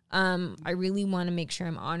 I really want to make sure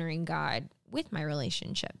I'm honoring God with my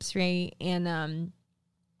relationships. Right. And,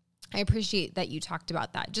 I appreciate that you talked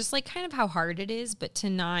about that, just like kind of how hard it is, but to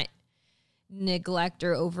not neglect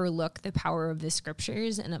or overlook the power of the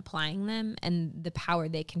scriptures and applying them and the power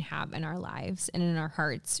they can have in our lives and in our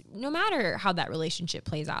hearts, no matter how that relationship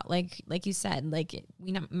plays out. Like you said, like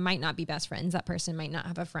might not be best friends. That person might not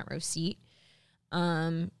have a front row seat.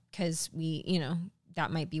 'Cause we,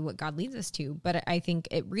 that might be what God leads us to, but I think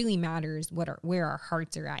it really matters where our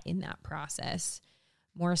hearts are at in that process,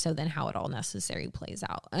 more so than how it all necessarily plays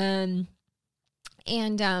out. And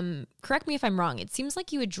correct me if I'm wrong. It seems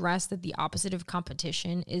like you addressed that the opposite of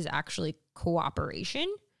competition is actually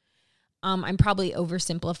cooperation. I'm probably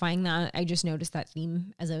oversimplifying that. I just noticed that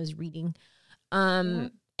theme as I was reading.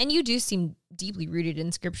 And you do seem deeply rooted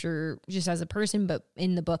in scripture just as a person, but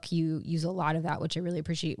in the book you use a lot of that, which I really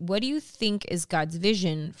appreciate. What do you think is God's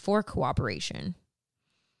vision for cooperation?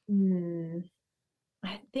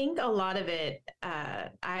 I think a lot of it,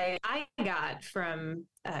 I got from,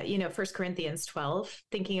 1 Corinthians 12,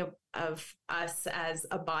 thinking of us as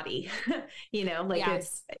a body,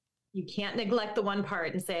 it's, you can't neglect the one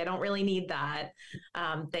part and say, I don't really need that.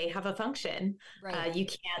 They have a function. Right. You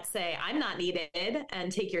can't say, I'm not needed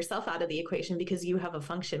and take yourself out of the equation because you have a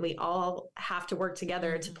function. We all have to work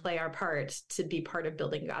together to play our part, to be part of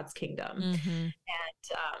building God's kingdom.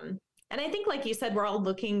 And I think, like you said, we're all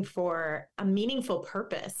looking for a meaningful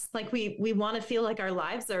purpose. Like we want to feel like our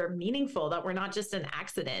lives are meaningful, that we're not just an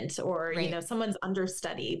accident or, someone's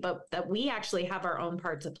understudy, but that we actually have our own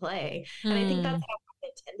part to play. And I think that's how God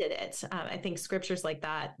intended it. I think scriptures like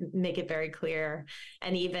that make it very clear.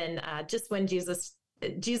 And even just when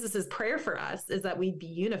Jesus's prayer for us is that we be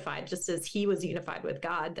unified, just as he was unified with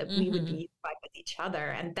God, that we would be unified with each other.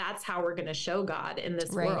 And that's how we're going to show God in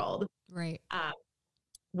this world. Right.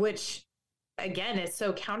 Which again is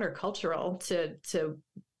so countercultural to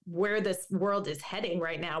where this world is heading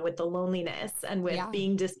right now, with the loneliness and with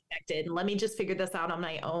being disconnected. And let me just figure this out on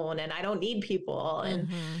my own. And I don't need people. And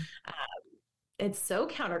it's so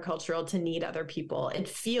countercultural to need other people.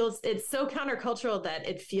 It's so countercultural that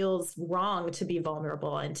it feels wrong to be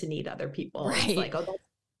vulnerable and to need other people. Right. It's like,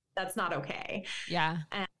 that's not okay. Yeah.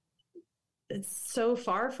 And it's so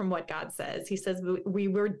far from what God says. He says we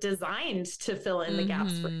were designed to fill in the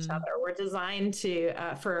gaps for each other. We're designed to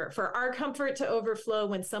for our comfort to overflow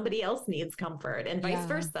when somebody else needs comfort, and vice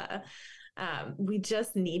versa. We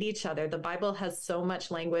just need each other. The Bible has so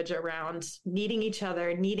much language around needing each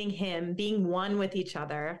other, needing him, being one with each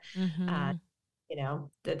other.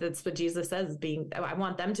 That's what Jesus says, I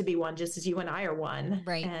want them to be one just as you and I are one.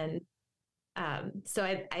 Right. And so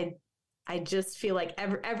I just feel like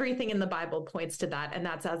everything in the Bible points to that, and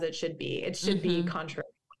that's as it should be. It should be contrary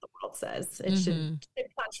to what the world says. It should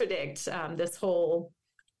contradict this whole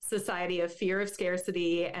society of fear of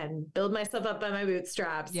scarcity and build myself up by my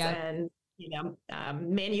bootstraps and,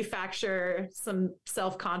 manufacture some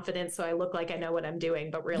self-confidence so I look like I know what I'm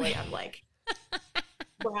doing, but really I'm like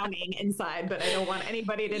drowning inside, but I don't want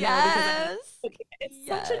anybody to know because it's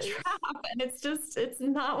such a trap, and it's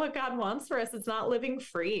not what God wants for us. It's not living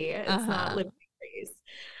free. It's not living grace.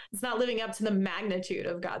 It's not living up to the magnitude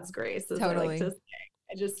of God's grace, as I like to say.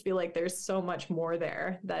 I just feel like there's so much more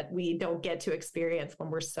there that we don't get to experience when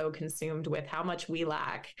we're so consumed with how much we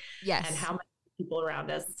lack and how much people around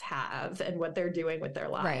us have and what they're doing with their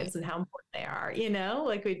lives and how important they are,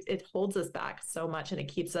 it holds us back so much, and it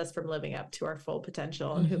keeps us from living up to our full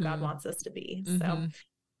potential and who God wants us to be. So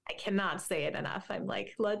I cannot say it enough. I'm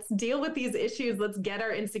like, let's deal with these issues. Let's get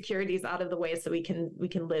our insecurities out of the way so we can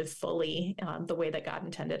live fully the way that God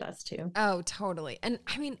intended us to. Oh, totally. And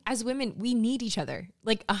I mean, as women, we need each other,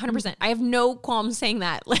 like 100%. I have no qualms saying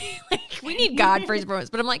that. Like we need God first and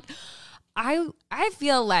foremost, but I'm like, I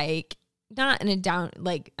feel like, not in a down,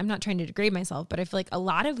 like I'm not trying to degrade myself, but I feel like a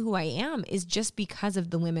lot of who I am is just because of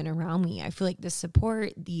the women around me. I feel like the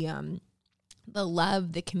support, the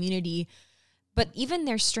love, the community, but even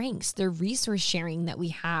their strengths, their resource sharing that we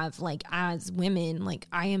have, like as women, like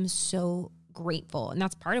I am so grateful. And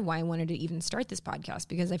that's part of why I wanted to even start this podcast,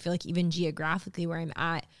 because I feel like even geographically where I'm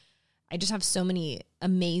at, I just have so many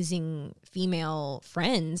amazing female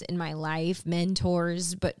friends in my life,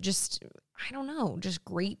 mentors, but just, I don't know, just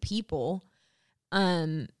great people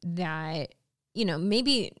that, you know,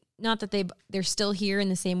 maybe not that they're still here in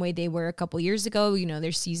the same way they were a couple years ago. You know,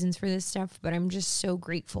 there's seasons for this stuff, but I'm just so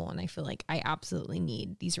grateful. And I feel like I absolutely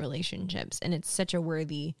need these relationships. And it's such a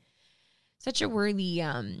worthy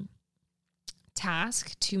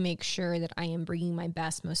task to make sure that I am bringing my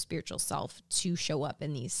best, most spiritual self to show up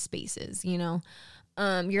in these spaces, you know?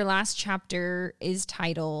 Your last chapter is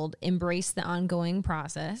titled Embrace the Ongoing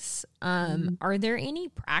Process. Are there any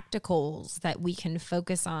practicals that we can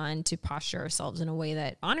focus on to posture ourselves in a way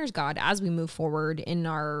that honors God as we move forward in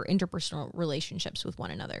our interpersonal relationships with one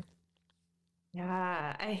another?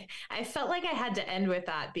 Yeah, I felt like I had to end with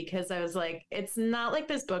that because I was like, it's not like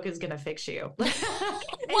this book is going to fix you. What?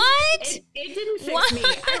 It didn't fix me.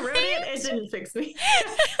 I wrote it. It didn't fix me.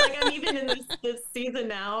 Like I'm even in this season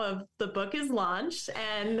now of the book is launched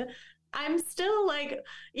and I'm still like,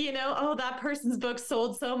 you know, oh, that person's book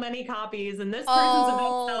sold so many copies and this person's a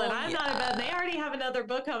bestseller and I'm not a best. They already have another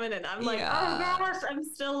book coming and I'm like, oh gosh, I'm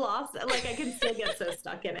still lost. Like I can still get so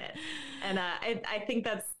stuck in it. And I think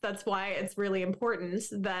that's why it's really important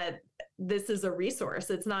that this is a resource.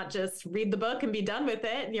 It's not just read the book and be done with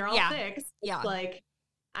it and you're all fixed. It's like,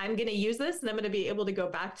 I'm going to use this and I'm going to be able to go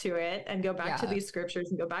back to it and go back to these scriptures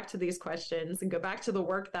and go back to these questions and go back to the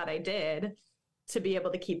work that I did to be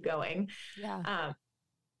able to keep going. Yeah.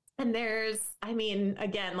 And there's, I mean,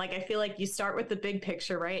 again, like, I feel like you start with the big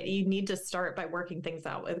picture, right? You need to start by working things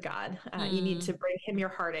out with God. You need to bring him your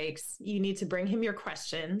heartaches. You need to bring him your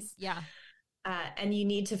questions. Yeah. And you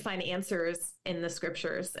need to find answers in the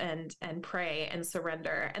scriptures and pray and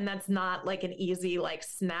surrender. And that's not like an easy, like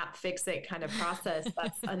snap, fix it kind of process.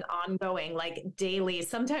 That's an ongoing, like daily,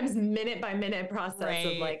 sometimes minute by minute process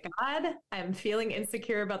of like, God, I'm feeling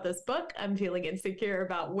insecure about this book. I'm feeling insecure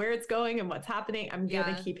about where it's going and what's happening. I'm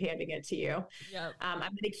going to keep handing it to you. Yep. I'm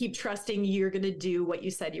going to keep trusting you're going to do what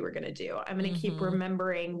you said you were going to do. I'm going to keep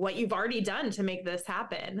remembering what you've already done to make this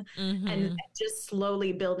happen and just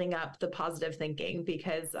slowly building up the positive thinking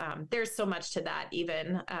because there's so much to that,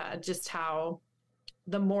 even just how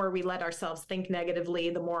the more we let ourselves think negatively,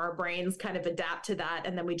 the more our brains kind of adapt to that.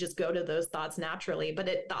 And then we just go to those thoughts naturally. But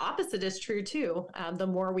the opposite is true too. The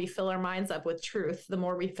more we fill our minds up with truth, the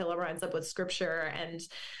more we fill our minds up with scripture. And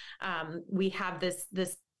we have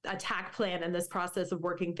this attack plan and this process of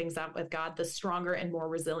working things out with God, the stronger and more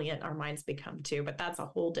resilient our minds become too. But that's a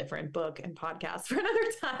whole different book and podcast for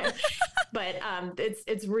another time. But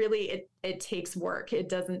it's really, it takes work. It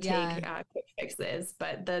doesn't take quick fixes,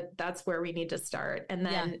 but that's where we need to start. And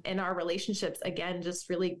then in our relationships, again, just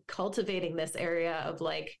really cultivating this area of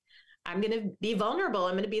like, I'm going to be vulnerable.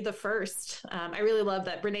 I'm going to be the first. I really love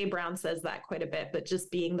that Brené Brown says that quite a bit, but just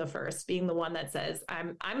being the first, being the one that says,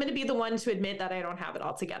 I'm going to be the one to admit that I don't have it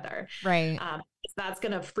all together. Right. That's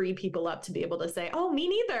going to free people up to be able to say, oh, me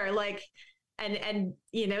neither. Like, and,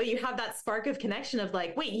 you know, you have that spark of connection of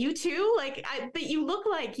like, wait, you too? Like, but you look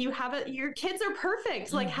like you have it. Your kids are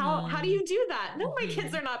perfect. Like, how do you do that? No, my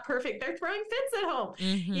kids are not perfect. They're throwing fits at home.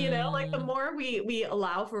 You know, like the more we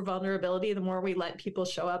allow for vulnerability, the more we let people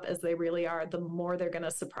show up as they really are, the more they're going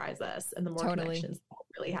to surprise us and the more connections we'll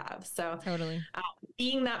really have. So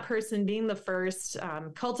being that person, being the first,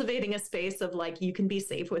 cultivating a space of like, you can be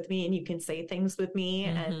safe with me and you can say things with me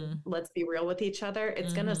and let's be real with each other.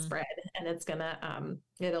 It's going to spread and it's going to,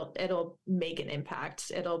 it'll make an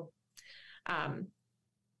impact. It'll,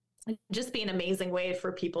 just be an amazing way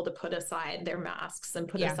for people to put aside their masks and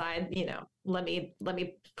put aside, you know, let me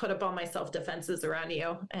put up all my self-defenses around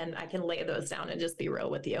you and I can lay those down and just be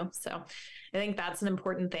real with you. So I think that's an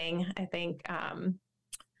important thing. I think,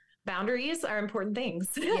 boundaries are important things.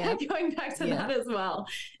 Going back to that as well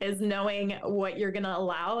is knowing what you're going to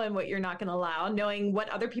allow and what you're not going to allow, knowing what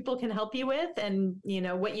other people can help you with and, you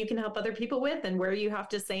know, what you can help other people with and where you have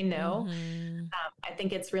to say no. I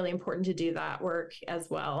think it's really important to do that work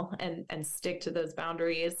as well and stick to those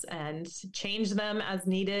boundaries and change them as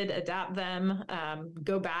needed, adapt them,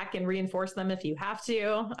 go back and reinforce them if you have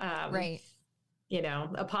to. You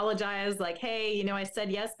know, apologize like, hey, you know, I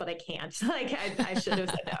said yes, but I can't. Like I should have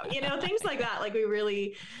said no, you know, things like that. Like we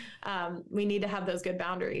really, we need to have those good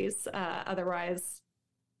boundaries. Otherwise,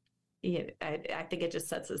 I think it just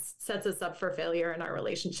sets us up for failure in our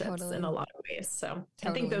relationships in a lot of ways. So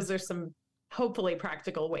I think those are some hopefully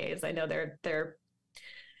practical ways. I know they're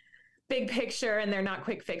big picture and they're not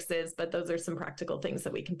quick fixes, but those are some practical things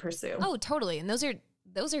that we can pursue. Oh, totally. And those are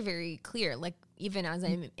those are very clear. Like, even as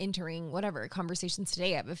I'm entering whatever conversations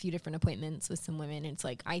today, I have a few different appointments with some women. It's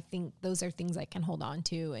like, I think those are things I can hold on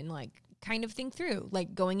to and like kind of think through,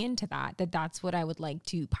 like going into that's what I would like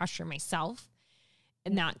to posture myself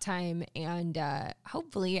in that time. And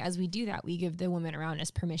hopefully as we do that, we give the women around us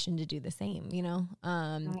permission to do the same, you know,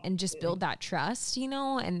 and just build that trust, you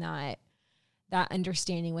know, and that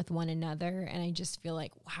understanding with one another. And I just feel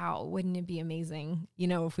like, wow, wouldn't it be amazing, you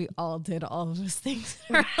know, if we all did all of those things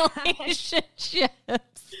in our relationships?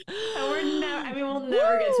 We'll never get to a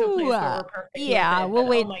place where we're perfect. Yeah, we'll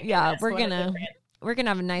wait. Oh yeah, we're gonna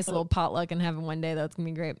have a nice little potluck in heaven one day. That's gonna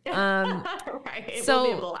be great. Right. So we'll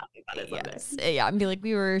be able to laugh about it someday. Yeah, and be like,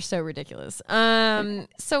 we were so ridiculous.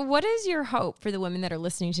 So what is your hope for the women that are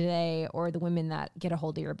listening today, or the women that get a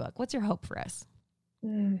hold of your book? What's your hope for us?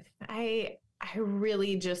 I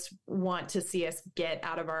really just want to see us get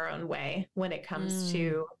out of our own way when it comes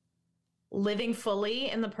to living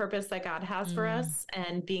fully in the purpose that God has for us,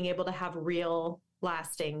 and being able to have real,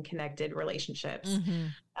 lasting, connected relationships.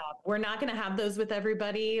 We're not going to have those with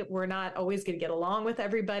everybody. We're not always going to get along with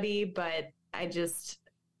everybody, but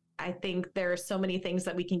I think there are so many things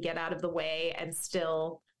that we can get out of the way and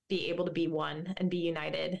still be able to be one and be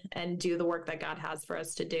united and do the work that God has for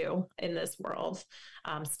us to do in this world.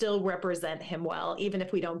 Still represent him well, even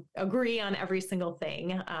if we don't agree on every single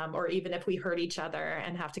thing, or even if we hurt each other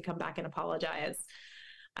and have to come back and apologize.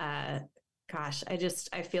 I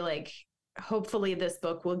feel like hopefully this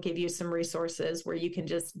book will give you some resources where you can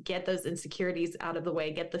just get those insecurities out of the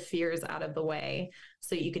way, get the fears out of the way,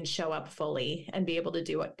 so you can show up fully and be able to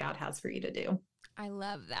do what God has for you to do. I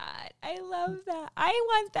love that. I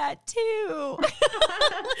want that too.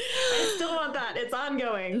 I still want that. It's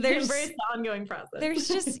ongoing. Embrace the ongoing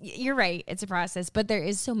process. You're right. It's a process, but there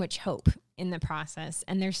is so much hope in the process.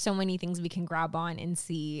 And there's so many things we can grab on and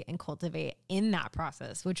see and cultivate in that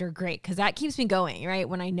process, which are great. Cause that keeps me going, right?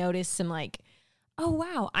 When I notice some like, oh,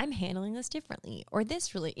 wow, I'm handling this differently, or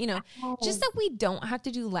this really, you know, just that we don't have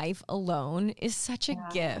to do life alone is such a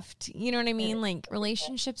gift. You know what I mean? Like,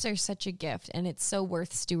 relationships are such a gift, and it's so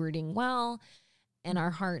worth stewarding well. And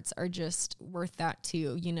our hearts are just worth that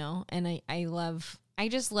too, you know? And I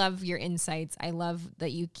just love your insights. I love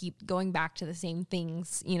that you keep going back to the same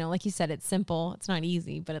things. You know, like you said, it's simple. It's not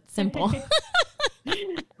easy, but it's simple.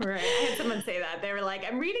 Right. I had someone say that. They were like,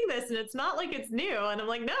 I'm reading this and it's not like it's new. And I'm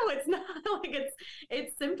like, no, it's not. Like,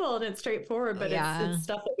 it's simple and it's straightforward, but it's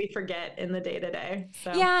stuff that we forget in the day to day.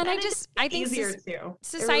 So yeah. And I think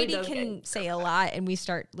society really can say a lot, and we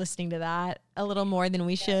start listening to that a little more than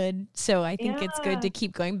we should. So I think it's good to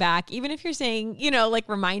keep going back. Even if you're saying, you know, like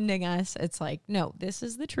reminding us, it's like, no, this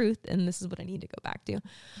is the truth and this is what I need to go back to.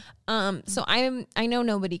 So I know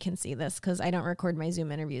nobody can see this because I don't record my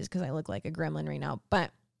Zoom interviews because I look like a gremlin right now, but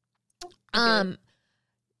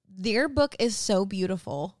their book is so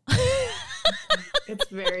beautiful. It's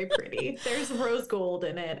very pretty. There's rose gold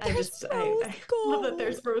in it. I love that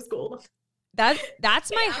there's rose gold.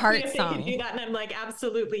 That's my heart song. Can do that, and I'm like,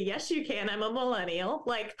 absolutely, yes, you can. I'm a millennial.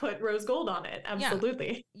 Like, put rose gold on it.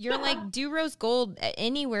 Absolutely. Yeah. You're like, do rose gold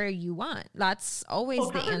anywhere you want. That's always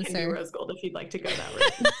the answer. Can do rose gold if you'd like to go that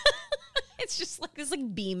route. It's just like this,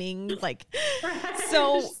 like beaming, like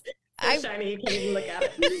so shiny. You can't even look at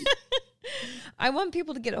it. I want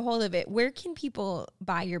people to get a hold of it. Where can people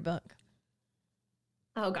buy your book?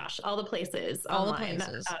 Oh gosh, all the places all online. The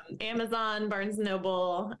places. Amazon, Barnes &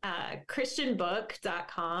 Noble,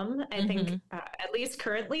 christianbook.com. I think at least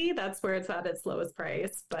currently that's where it's at its lowest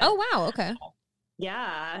price. But oh wow, okay.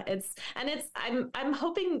 Yeah, I'm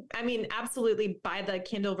hoping, I mean, absolutely buy the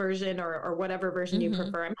Kindle version or whatever version you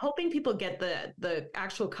prefer. I'm hoping people get the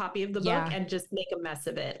actual copy of the book and just make a mess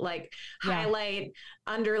of it. Like highlight,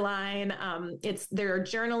 underline, there are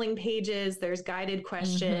journaling pages, there's guided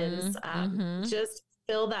questions, just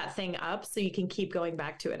fill that thing up so you can keep going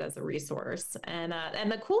back to it as a resource. And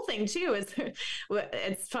the cool thing too is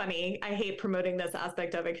it's funny. I hate promoting this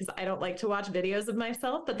aspect of it because I don't like to watch videos of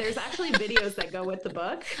myself, but there's actually videos that go with the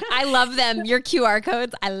book. I love them. Your QR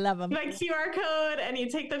codes. I love them. My QR code, and you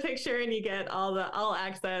take the picture and you get all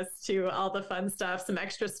access to all the fun stuff, some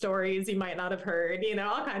extra stories you might not have heard, you know,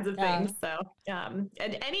 all kinds of things. So, and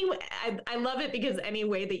anyway, I love it because any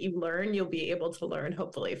way that you learn, you'll be able to learn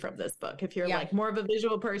hopefully from this book. If you're like more of a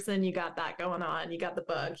visual person, you got that going on, you got the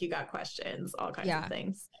book, you got questions, all kinds of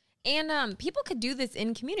things. And people could do this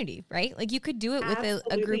in community, right? Like you could do it with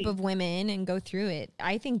a group of women and go through it.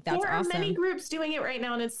 I think that's awesome. There are many groups doing it right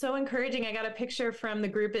now, and it's so encouraging. I got a picture from the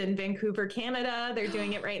group in Vancouver, Canada. They're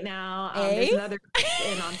doing it right now. There's another group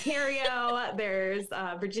in Ontario. There's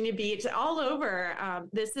Virginia Beach, all over.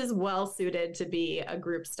 This is well suited to be a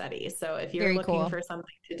group study. So if you're looking for something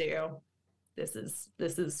to do, this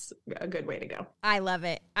is a good way to go. I love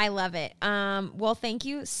it. I love it. Well, thank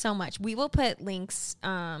you so much. We will put links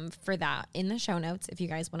for that in the show notes if you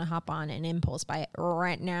guys want to hop on and impulse buy it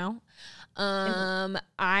right now.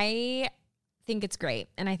 I think it's great,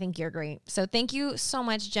 and I think you're great. So thank you so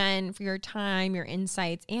much, Jen, for your time, your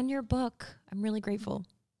insights, and your book. I'm really grateful.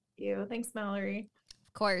 Thank you. Thanks, Mallory.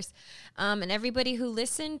 Of course. And everybody who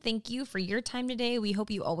listened, thank you for your time today. We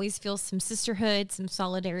hope you always feel some sisterhood, some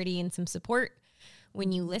solidarity, and some support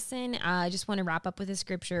when you listen. I just want to wrap up with a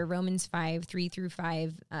scripture, Romans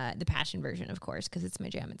 5:3-5, the Passion Version, of course, because it's my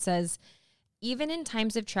jam. It says, even in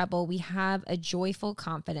times of trouble, we have a joyful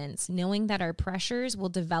confidence, knowing that our pressures will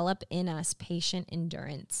develop in us patient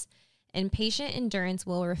endurance. And patient endurance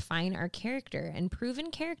will refine our character, and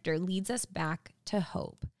proven character leads us back to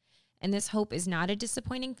hope. And this hope is not a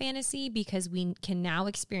disappointing fantasy because we can now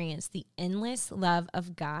experience the endless love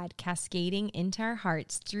of God cascading into our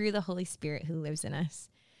hearts through the Holy Spirit who lives in us.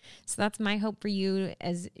 So that's my hope for you,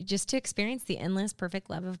 as just to experience the endless, perfect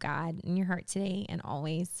love of God in your heart today and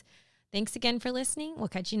always. Thanks again for listening. We'll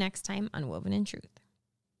catch you next time on Woven in Truth.